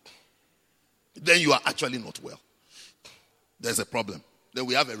 Then you are actually not well. There's a problem. Then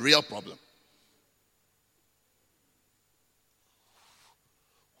we have a real problem.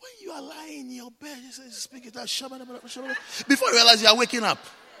 When you are lying in your bed, you say, speak it out. Before you realize you are waking up.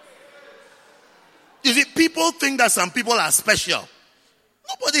 You see, people think that some people are special.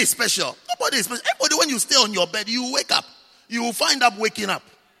 Nobody is special. Everybody, when you stay on your bed, you wake up. You will find out waking up.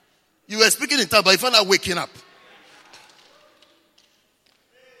 You were speaking in tongues, but you find out waking up.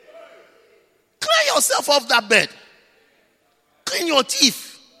 Clear yourself off that bed. Clean your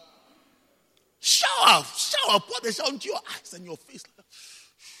teeth. Shower. Pour the shower into your eyes and your face.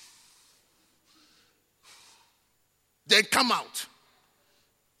 Then come out.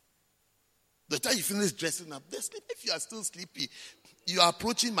 The time you finish dressing up, sleep. If you are still sleepy, you are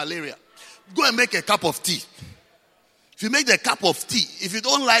approaching malaria. Go and make a cup of tea. If you make the cup of tea, if you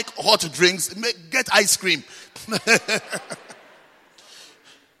don't like hot drinks, get ice cream.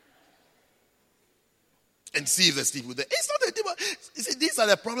 And see if the sleep will there. It's not a demon. You see, these are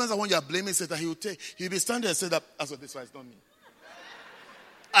the problems that when you are blaming Satan, he'll be standing and say that, this one is not me.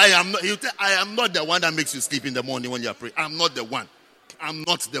 I am not the one that makes you sleep in the morning when you are praying. I'm not the one.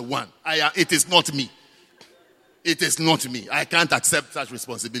 It is not me. It is not me. I can't accept such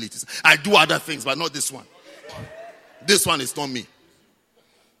responsibilities. I do other things, but not this one. This one is not me.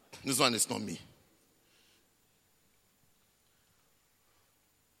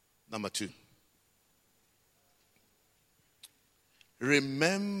 Number 2.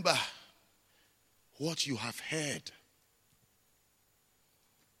 Remember what you have heard.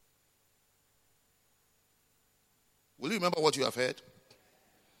 Will you remember what you have heard?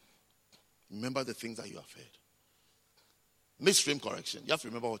 Remember the things that you have heard. Midstream correction. You have to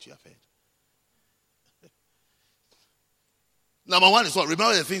remember what you have heard. Number 1 is what?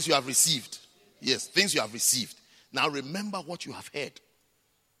 Remember the things you have received. Yes, things you have received. Now remember what you have heard.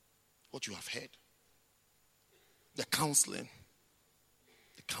 What you have heard. The counseling.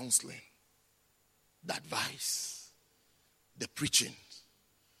 The advice. The preaching.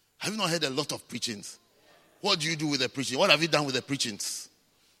 Have you not heard a lot of preachings? What do you do with the preaching? What have you done with the preachings?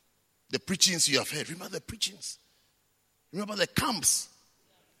 The preachings you have heard. Remember the preachings. Remember the camps.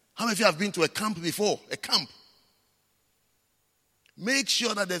 How many of you have been to a camp before? A camp. Make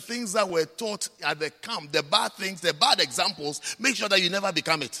sure that the things that were taught at the camp, the bad things, the bad examples, make sure that you never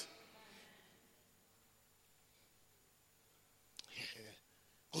become it.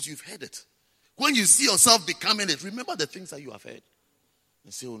 Because you've heard it. When you see yourself becoming it, remember the things that you have heard.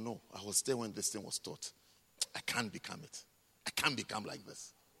 And say, oh no, I was there when this thing was taught. I can't become it. I can't become like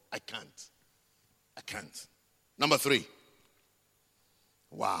this. I can't. Number 3.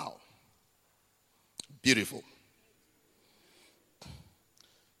 Wow. Beautiful.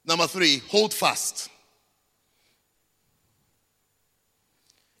 Number 3, hold fast.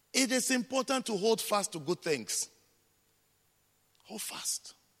 It is important to hold fast to good things. Hold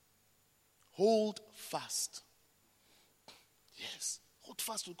fast. Hold fast. Yes. Hold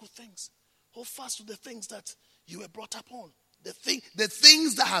fast to good things. Hold fast to the things that you were brought up on. The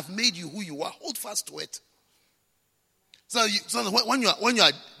things that have made you who you are. Hold fast to it. So when you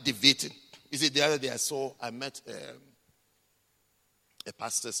are debating, you see, the other day I met a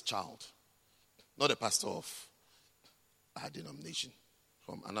pastor's child, not a pastor of our denomination,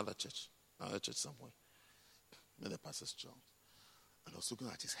 from another church somewhere. Met a pastor's child, and I was looking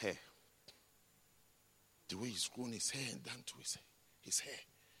at his hair, the way he's grown his hair and done to his hair,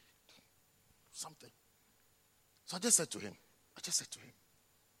 something. So I just said to him,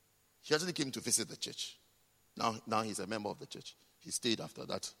 he actually came to visit the church. Now he's a member of the church. He stayed after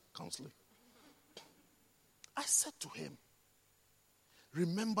that counseling. I said to him,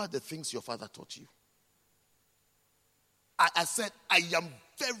 remember the things your father taught you. I said, I am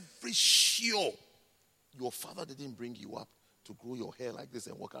very sure your father didn't bring you up to grow your hair like this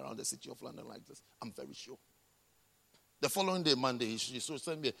and walk around the city of London like this. I'm very sure. The following day, Monday, he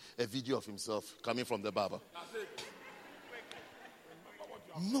sent me a video of himself coming from the barber.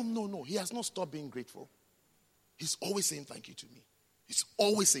 No. He has not stopped being grateful. He's always saying thank you to me. He's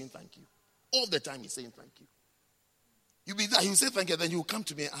always saying thank you. All the time he's saying thank you. You'll be there, he'll say thank you, then he'll come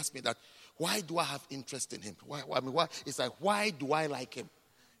to me and ask me that, why do I have interest in him? Why? It's like, why do I like him?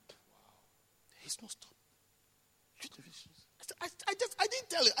 He's not stopped. I didn't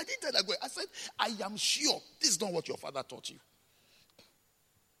tell him. I didn't tell that guy. I said, I am sure this is not what your father taught you.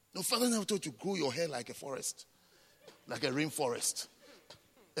 Your father never taught you to grow your hair like a forest, like a rainforest,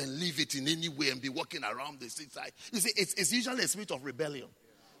 and leave it in any way and be walking around the seaside. You see, it's usually a spirit of rebellion.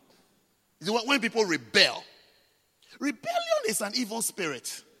 You see, when people rebellion is an evil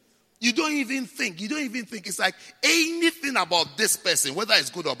spirit. You don't even think. It's like anything about this person, whether it's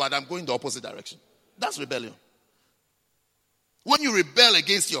good or bad, I'm going the opposite direction. That's rebellion. When you rebel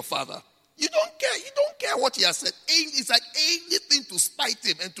against your father, you don't care. You don't care what he has said. It's like anything to spite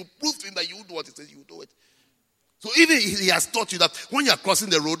him and to prove to him that you do what he says, you do it. So even if he has taught you that when you are crossing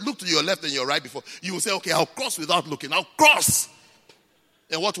the road, look to your left and your right before, you will say, okay, I'll cross without looking. I'll cross.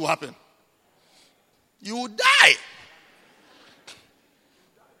 And what will happen? You will die.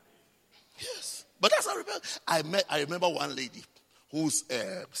 Yes. But that's how rebellion. I remember one lady whose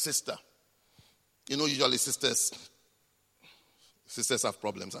sister, usually sisters have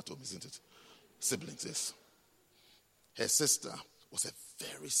problems at home, isn't it? Siblings, yes. Her sister was a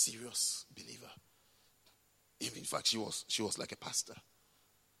very serious believer. In fact, she was like a pastor.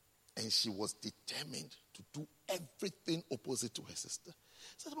 And she was determined to do everything opposite to her sister.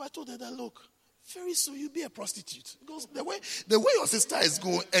 So I told her that, look, very soon you'll be a prostitute. Because the way your sister is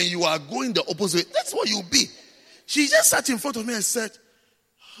going and you are going the opposite, that's what you'll be. She just sat in front of me and said,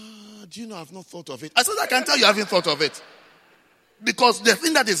 do you know I've not thought of it? I said, I can tell you haven't thought of it. Because the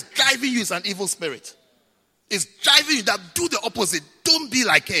thing that is driving you is an evil spirit. It's driving you that do the opposite. Don't be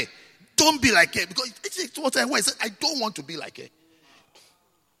like her. Don't be like her. Because it's what I want. I don't want to be like her.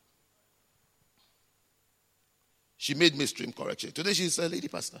 She made midstream correction. Today she's a lady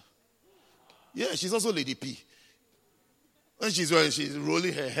pastor. Yeah, she's also Lady P. When she's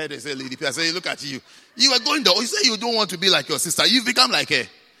rolling her head and say Lady P, I say, look at you. You are going there. You say you don't want to be like your sister. You've become like her.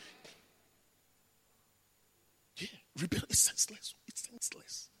 Yeah, rebellion is senseless. It's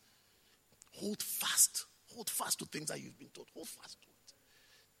senseless. Hold fast. Hold fast to things that you've been taught. Hold fast to it.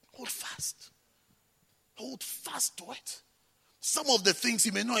 Hold fast. Hold fast to it. Some of the things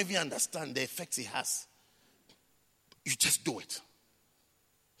you may not even understand the effects it has. You just do it.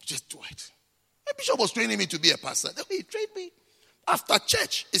 Just do it. My bishop was training me to be a pastor. He trained me after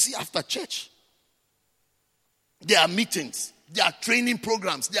church. You see, after church, there are meetings. There are training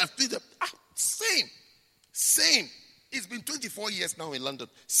programs. There are things. Same. It's been 24 years now in London.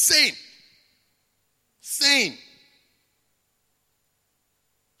 Same. The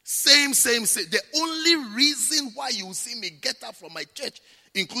only reason why you see me get up from my church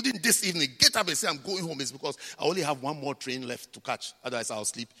including this evening, get up and say I'm going home, is because I only have one more train left to catch. Otherwise, I'll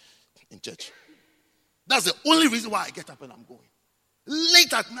sleep in church. That's the only reason why I get up and I'm going.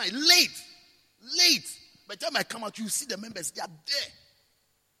 Late at night, late. By the time I come out, you see the members, they are there.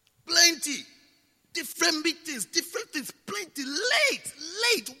 Plenty. Different meetings, different things, plenty.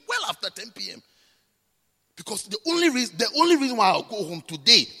 Late, well after 10 p.m. Because the only reason why I'll go home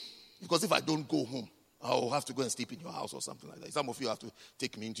today, because if I don't go home, I'll have to go and sleep in your house or something like that. Some of you have to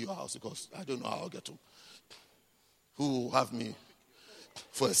take me into your house because I don't know how I'll get home. Who will have me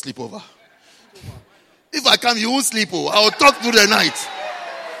for a sleepover? If I come, you won't sleep. I will talk through the night.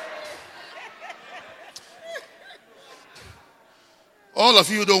 All of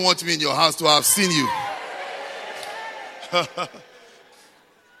you don't want me in your house to have seen you.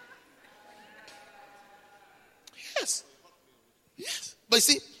 Yes. But you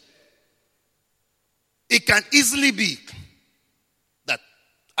see, it can easily be that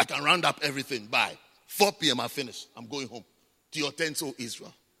I can round up everything by 4 p.m. I finish. I'm going home to your tent, O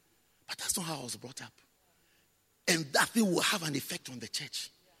Israel. But that's not how I was brought up. And that thing will have an effect on the church.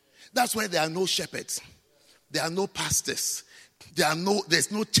 That's why there are no shepherds. There are no pastors.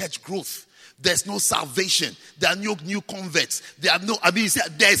 There's no church growth. There's no salvation. There are no new converts.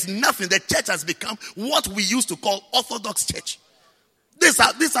 There's nothing. The church has become what we used to call Orthodox church. This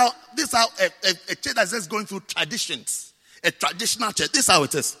how a church that's just going through traditions. A traditional church. This is how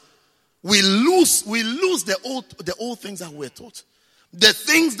it is. We lose the old things that we're taught. The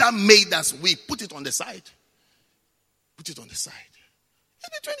things that made us, we put it on the side. Put it on the side.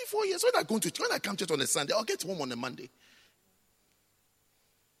 Maybe 24 years. When I come to church on a Sunday, I'll get home on a Monday.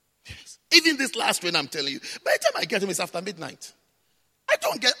 Yes. Even this last rain I'm telling you, by the time I get home, it's after midnight. I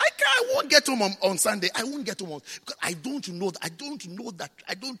won't get home on Sunday. I won't get home because I don't know it. I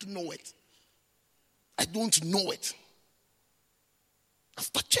don't know it.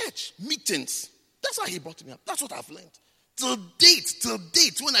 After church, meetings. That's how he brought me up. That's what I've learned. Till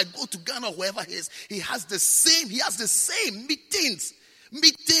date, when I go to Ghana or wherever he is, he has the same meetings,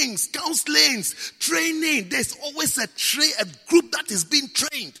 counselings, training. There's always a group that is being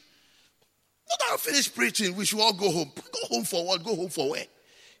trained. Not that I finish preaching, we should all go home. Go home for what? Go home for where?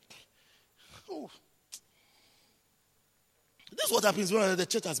 Oh. This is what happens when the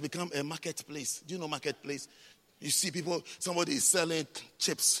church has become a marketplace. Do you know marketplace? You see people, somebody is selling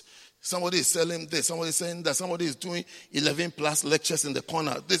chips. Somebody is selling this. Somebody is saying that. Somebody is doing 11 plus lectures in the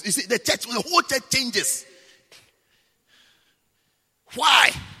corner. You see, the whole church changes.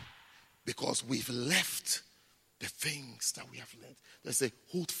 Why? Because we've left the things that we have learned. They say,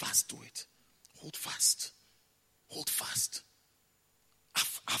 hold fast to it. Hold fast. Hold fast.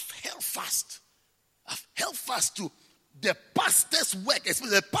 I've held fast. I've held fast to the pastor's work,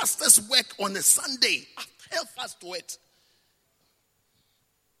 especially the pastor's work on a Sunday. I've held fast to it.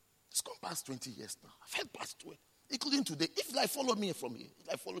 It's gone past 20 years now. I've held fast to it. Including today. If you follow me from here,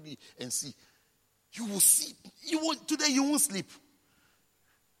 follow me and see, you will see. Today you won't sleep.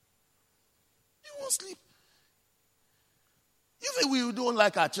 You won't sleep. You think we don't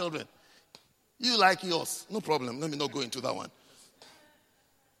like our children? You like yours. No problem. Let me not go into that one.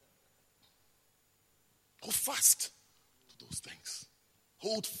 Hold fast to those things.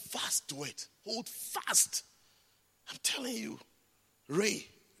 Hold fast to it. Hold fast. I'm telling you. Ray,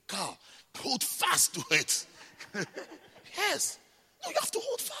 Carl, hold fast to it. Yes. No, you have to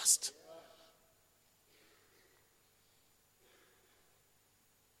hold fast.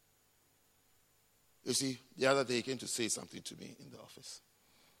 You see, the other day he came to say something to me in the office.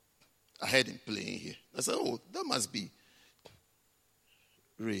 I heard him playing here. I said, oh, that must be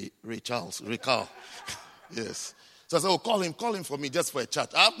Ray Carl. Yes. So I said, oh, call him for me just for a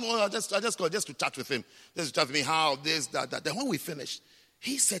chat. I just called just to chat with him. Just to chat with me, how, this, that. Then when we finished,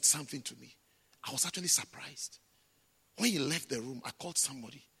 he said something to me. I was actually surprised. When he left the room, I called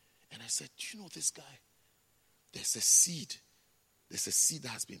somebody and I said, do you know this guy? There's a seed. There's a seed that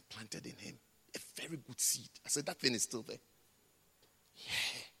has been planted in him. A very good seed. I said, that thing is still there.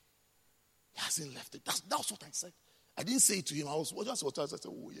 Yeah. He hasn't left it. That's what I said. I didn't say it to him. I was just I said,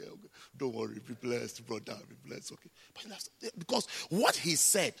 oh yeah, okay. Don't worry, be blessed, brother, be blessed, okay. But because what he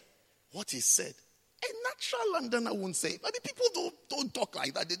said, a natural Londoner won't say. I mean, people don't talk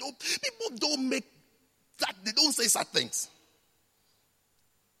like that. People don't make that. They don't say such things.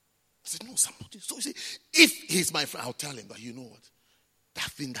 I said, no, somebody. So you see, if he's my friend, I'll tell him. But you know what?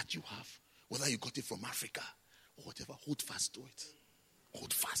 That thing that you have, whether you got it from Africa or whatever, hold fast to it.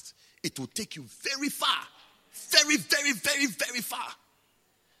 Hold fast. It will take you very far. Very, very, very, very far.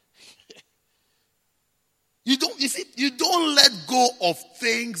 You don't let go of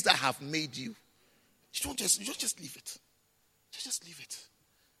things that have made you. You just leave it. Just leave it.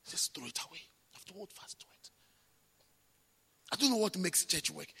 Just throw it away. You have to hold fast to it. I don't know what makes church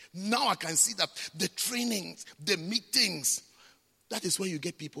work. Now I can see that the trainings, the meetings, that is where you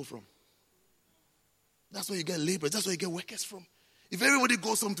get people from. That's where you get laborers. That's where you get workers from. If everybody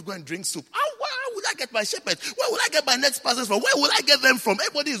goes home to go and drink soup, how will I get my shepherds? Where will I get my next pastors from? Where will I get them from?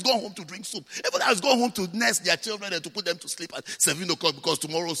 Everybody is going home to drink soup. Everybody has gone home to nurse their children and to put them to sleep at 7 o'clock because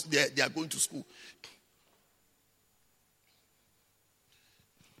tomorrow they are going to school.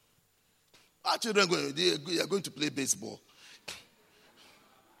 Our children they are going to play baseball.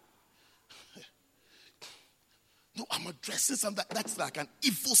 No, I'm addressing something that's like an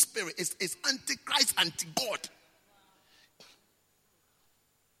evil spirit. It's antichrist, anti-God.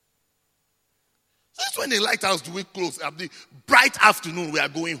 So that's when the lighthouse do it close. At the bright afternoon, we are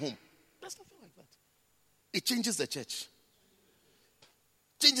going home. There's nothing like that. It changes the church.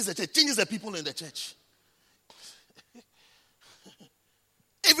 Changes the church. Changes the people in the church.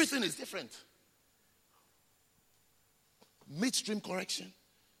 Everything is different. Midstream correction,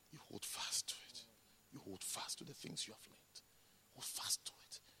 you hold fast to it. You hold fast to the things you have learned. Hold fast to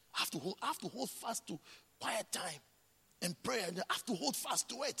it. I have to hold fast to quiet time and prayer. And I have to hold fast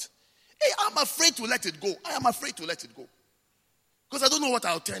to it. Hey, I'm afraid to let it go. I am afraid to let it go. Because I don't know what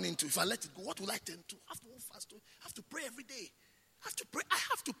I'll turn into. If I let it go, what will I turn to? I have to hold fast to it. I have to pray every day. I have to pray. I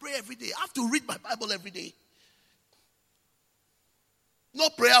have to pray every day. I have to read my Bible every day. No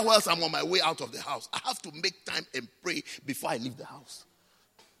prayer whilst I'm on my way out of the house. I have to make time and pray before I leave the house.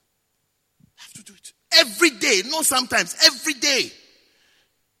 I have to do it every day. Not sometimes, every day.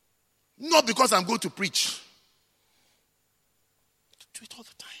 Not because I'm going to preach. Do it all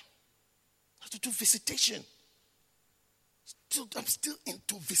the time. I have to do visitation. I'm still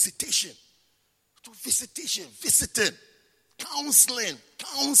into visitation. Visiting,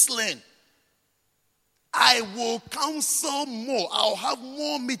 counseling. I will counsel more. I'll have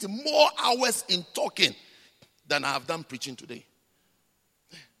more meeting, more hours in talking than I have done preaching today.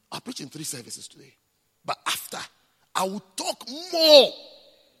 I'll preach in 3 services today. But after, I will talk more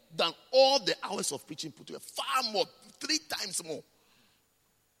than all the hours of preaching put together. Far more, 3 times more.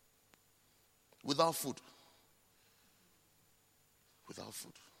 Without food.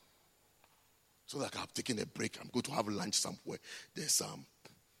 So like I'm taking a break. I'm going to have lunch somewhere. There's some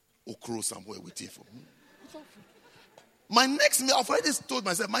okro somewhere waiting for me. My next meal, I've already told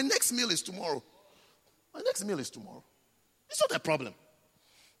myself, my next meal is tomorrow. It's not a problem.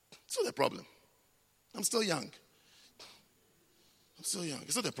 I'm still young.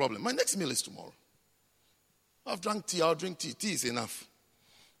 It's not a problem. My next meal is tomorrow. I've drunk tea. I'll drink tea. Tea is enough.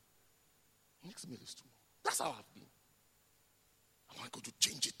 Next meal is tomorrow. That's how I've been. I want God to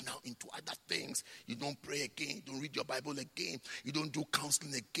change it now into other things. You don't pray again. You don't read your Bible again. You don't do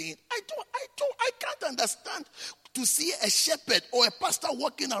counseling again. I can't understand to see a shepherd or a pastor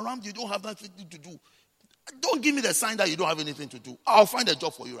walking around. You don't have nothing to do. Don't give me the sign that you don't have anything to do. I'll find a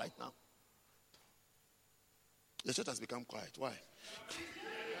job for you right now. The church has become quiet. Why?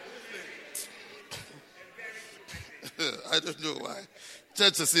 I don't know why.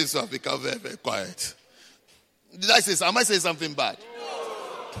 Church seems to have become very, very quiet. Am I saying something bad?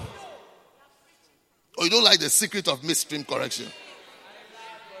 Or you don't like the secret of midstream correction?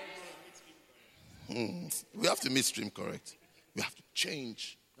 We have to midstream correct. We have to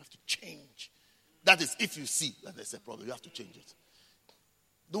change. That is, if you see that there's a problem, you have to change it.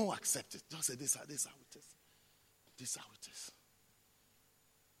 Don't accept it. Don't say this is how it is. This is how it is.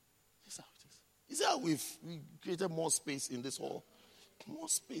 You see how we created more space in this hall? More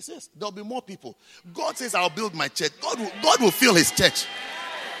space, yes. There'll be more people. God says, I'll build my church. God will fill his church.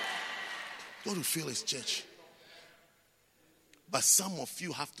 God will fill his church. But some of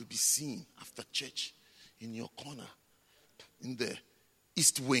you have to be seen after church in your corner, in the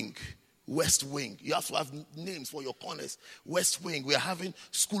east wing, west wing. You have to have names for your corners. West wing, we are having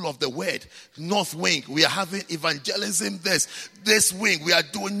School of the Word. North wing, we are having evangelism. This wing, we are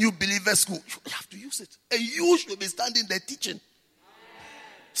doing New Believer School. You have to use it. And you should be standing there teaching.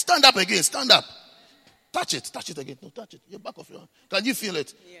 Stand up again. Stand up. Touch it again. No, touch it. Your back of your hand. Can you feel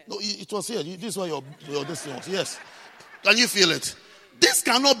it? Yes. No, it was here. This is where your this thing was. Yes. Can you feel it? This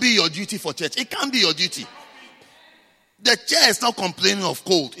cannot be your duty for church. It can't be your duty. The chair is not complaining of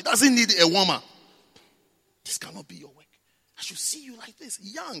cold. It doesn't need a warmer. This cannot be your work. I should see you like this.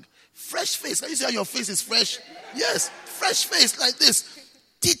 Young. Fresh face. Can you see how your face is fresh? Yes. Fresh face like this.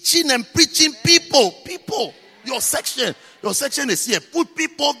 Teaching and preaching people. Your section is here. Put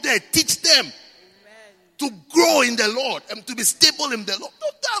people there. Teach them. Amen. To grow in the Lord and to be stable in the Lord.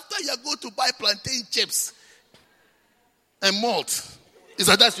 Not after you go to buy plantain chips and malt. Is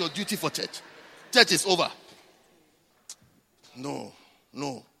that's your duty for church? Church is over. No.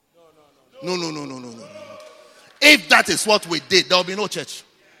 No. If that is what we did, there will be no church.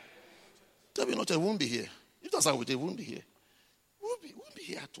 There will be no church. We won't be here. If that's how we did, we won't be here. We won't be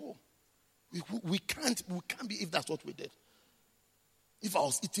here at all. We can't be if that's what we did. If I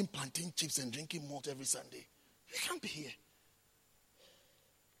was eating plantain chips and drinking malt every Sunday, we can't be here.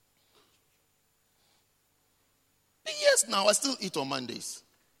 Yes, now I still eat on Mondays.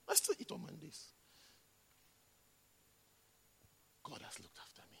 God has looked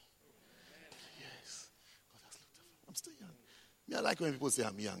after me. Yes, God has looked after me. I'm still young. Me, I like when people say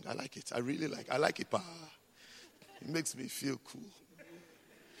I'm young. I like it. I really like it. I like it. It makes me feel cool.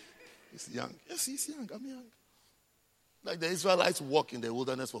 He's young. Yes, he's young. I'm young. Like the Israelites walked in the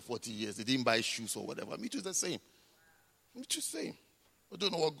wilderness for 40 years. They didn't buy shoes or whatever. Me too is the same. I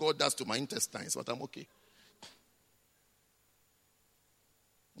don't know what God does to my intestines, but I'm okay.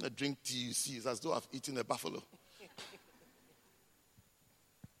 I drink tea, you see, it's as though I've eaten a buffalo.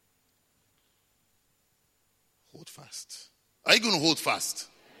 Hold fast. Are you going to hold fast?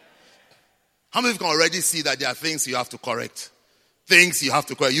 How many of you can already see that there are things you have to correct? Things you have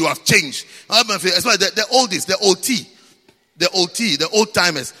to correct. You have changed. Especially the oldies, the OT, the old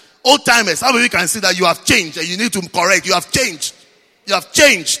timers. Old timers, how many of you can see that you have changed and you need to correct? You have changed. You have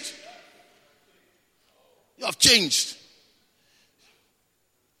changed. You have changed.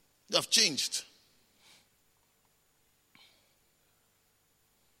 You have changed.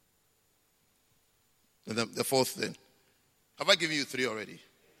 And the fourth thing. Have I given you 3 already?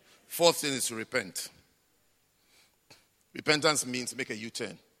 Fourth thing is to repent. Repentance means make a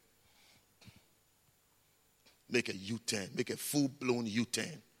U-turn. Make a U-turn. Make a full-blown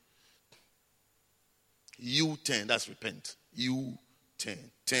U-turn. U-turn, that's repent.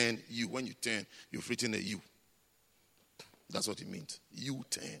 U-turn. Turn, U. When you turn, you've written a U. That's what it means.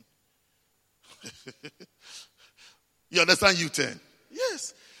 U-turn. You understand U-turn?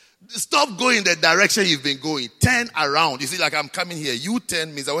 Yes. Stop going in the direction you've been going. Turn around. You see, like I'm coming here.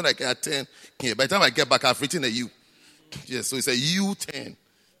 U-turn means that when I turn here, by the time I get back, I've written a U. Yes, so it's a U-turn.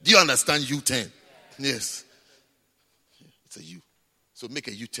 Do you understand U-turn? Yes. It's a U. So make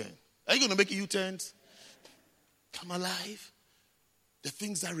a U-turn. Are you going to make a U-turn? Come alive. The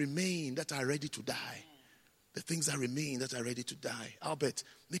things that remain that are ready to die. The things that remain that are ready to die. Albert,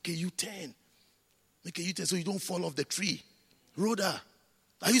 make a U-turn. Make a U-turn so you don't fall off the tree. Rhoda,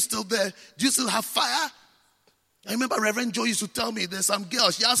 are you still there? Do you still have fire? I remember Reverend Joe used to tell me there's some girl,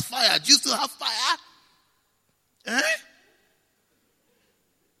 she has fire. Do you still have fire? Eh?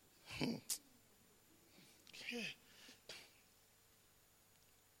 Okay.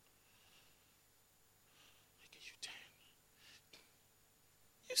 Make a U-turn.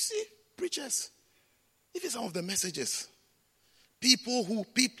 You see, preachers, even some of the messages, people,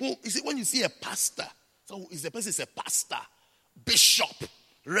 you see, when you see a pastor, so is the person is a pastor, bishop,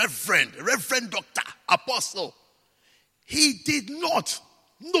 reverend doctor, apostle, he did not,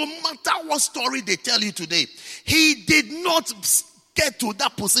 no matter what story they tell you today, he did not get to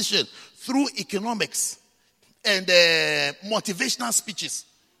that position through economics and motivational speeches.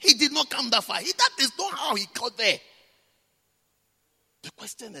 He did not come that far. That is not how he got there. The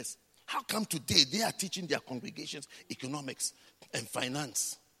question is, how come today they are teaching their congregations economics and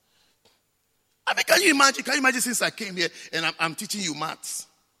finance? I mean, can you imagine since I came here and I'm teaching you maths?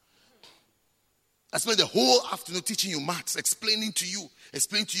 I spent the whole afternoon teaching you maths, explaining to you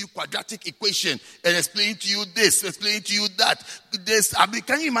quadratic equation, and explaining to you this, explaining to you that. This. I mean,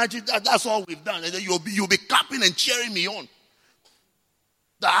 can you imagine that? That's all we've done. And then you'll be clapping and cheering me on.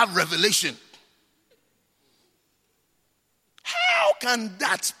 That I have revelation. How can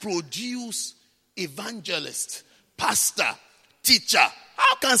that produce evangelist, pastor, teacher?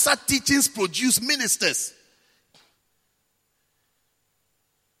 How can such teachings produce ministers?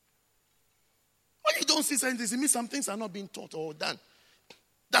 When you don't see something, it means some things are not being taught or done.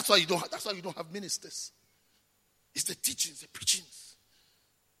 That's why you don't have ministers. It's the teachings, the preachings.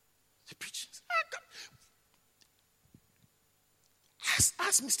 The preachings.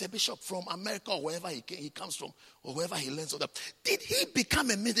 Ask Mr. Bishop from America or wherever he comes from, or wherever he learns all that. Did he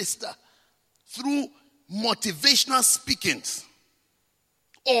become a minister through motivational speakings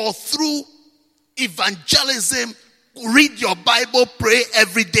or through evangelism? Read your Bible, pray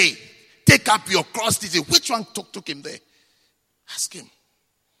every day, take up your cross. Which one took him there? Ask him.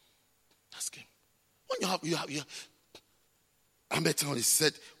 When you have Ahmed Town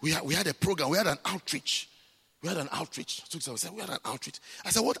said we had a program, we had an outreach. I said, we had an outreach.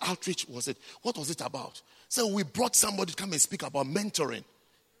 I said, what outreach was it? What was it about? So we brought somebody to come and speak about mentoring.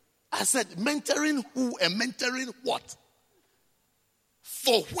 I said, mentoring who and mentoring what?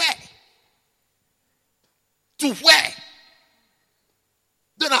 For where? To where?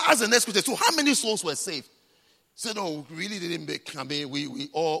 Then I asked the next question, so how many souls were saved? He said, no, we really didn't make, we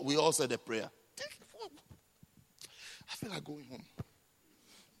all said a prayer. I feel like going home.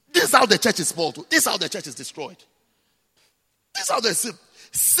 This is how the church is spoiled. This is how the church is destroyed. This is how they say.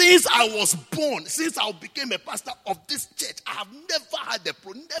 Since I was born, since I became a pastor of this church, I have never had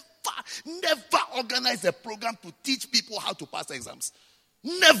never organized a program to teach people how to pass exams.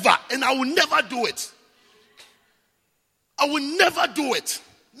 Never. And I will never do it. I will never do it.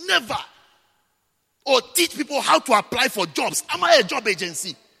 Never. Or teach people how to apply for jobs. Am I a job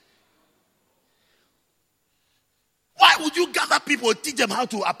agency? Why would you gather people, teach them how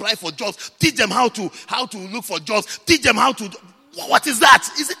to apply for jobs, teach them how to look for jobs, teach them how to... What is that?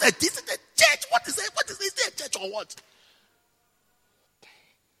 Is it a church? What is it? Is it a church or what?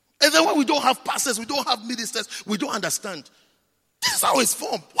 And then when we don't have pastors, we don't have ministers, we don't understand. This is how it's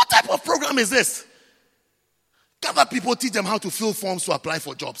formed. What type of program is this? Gather people, teach them how to fill forms to apply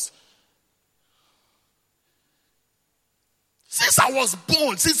for jobs. Since I was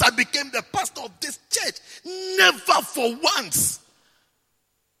born, since I became the pastor of this church, never for once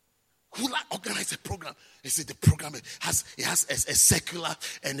will I organize a program. They say the program has a secular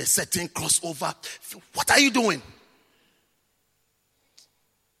and a certain crossover. What are you doing?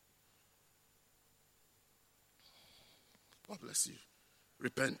 God bless you.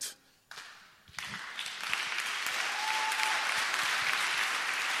 Repent.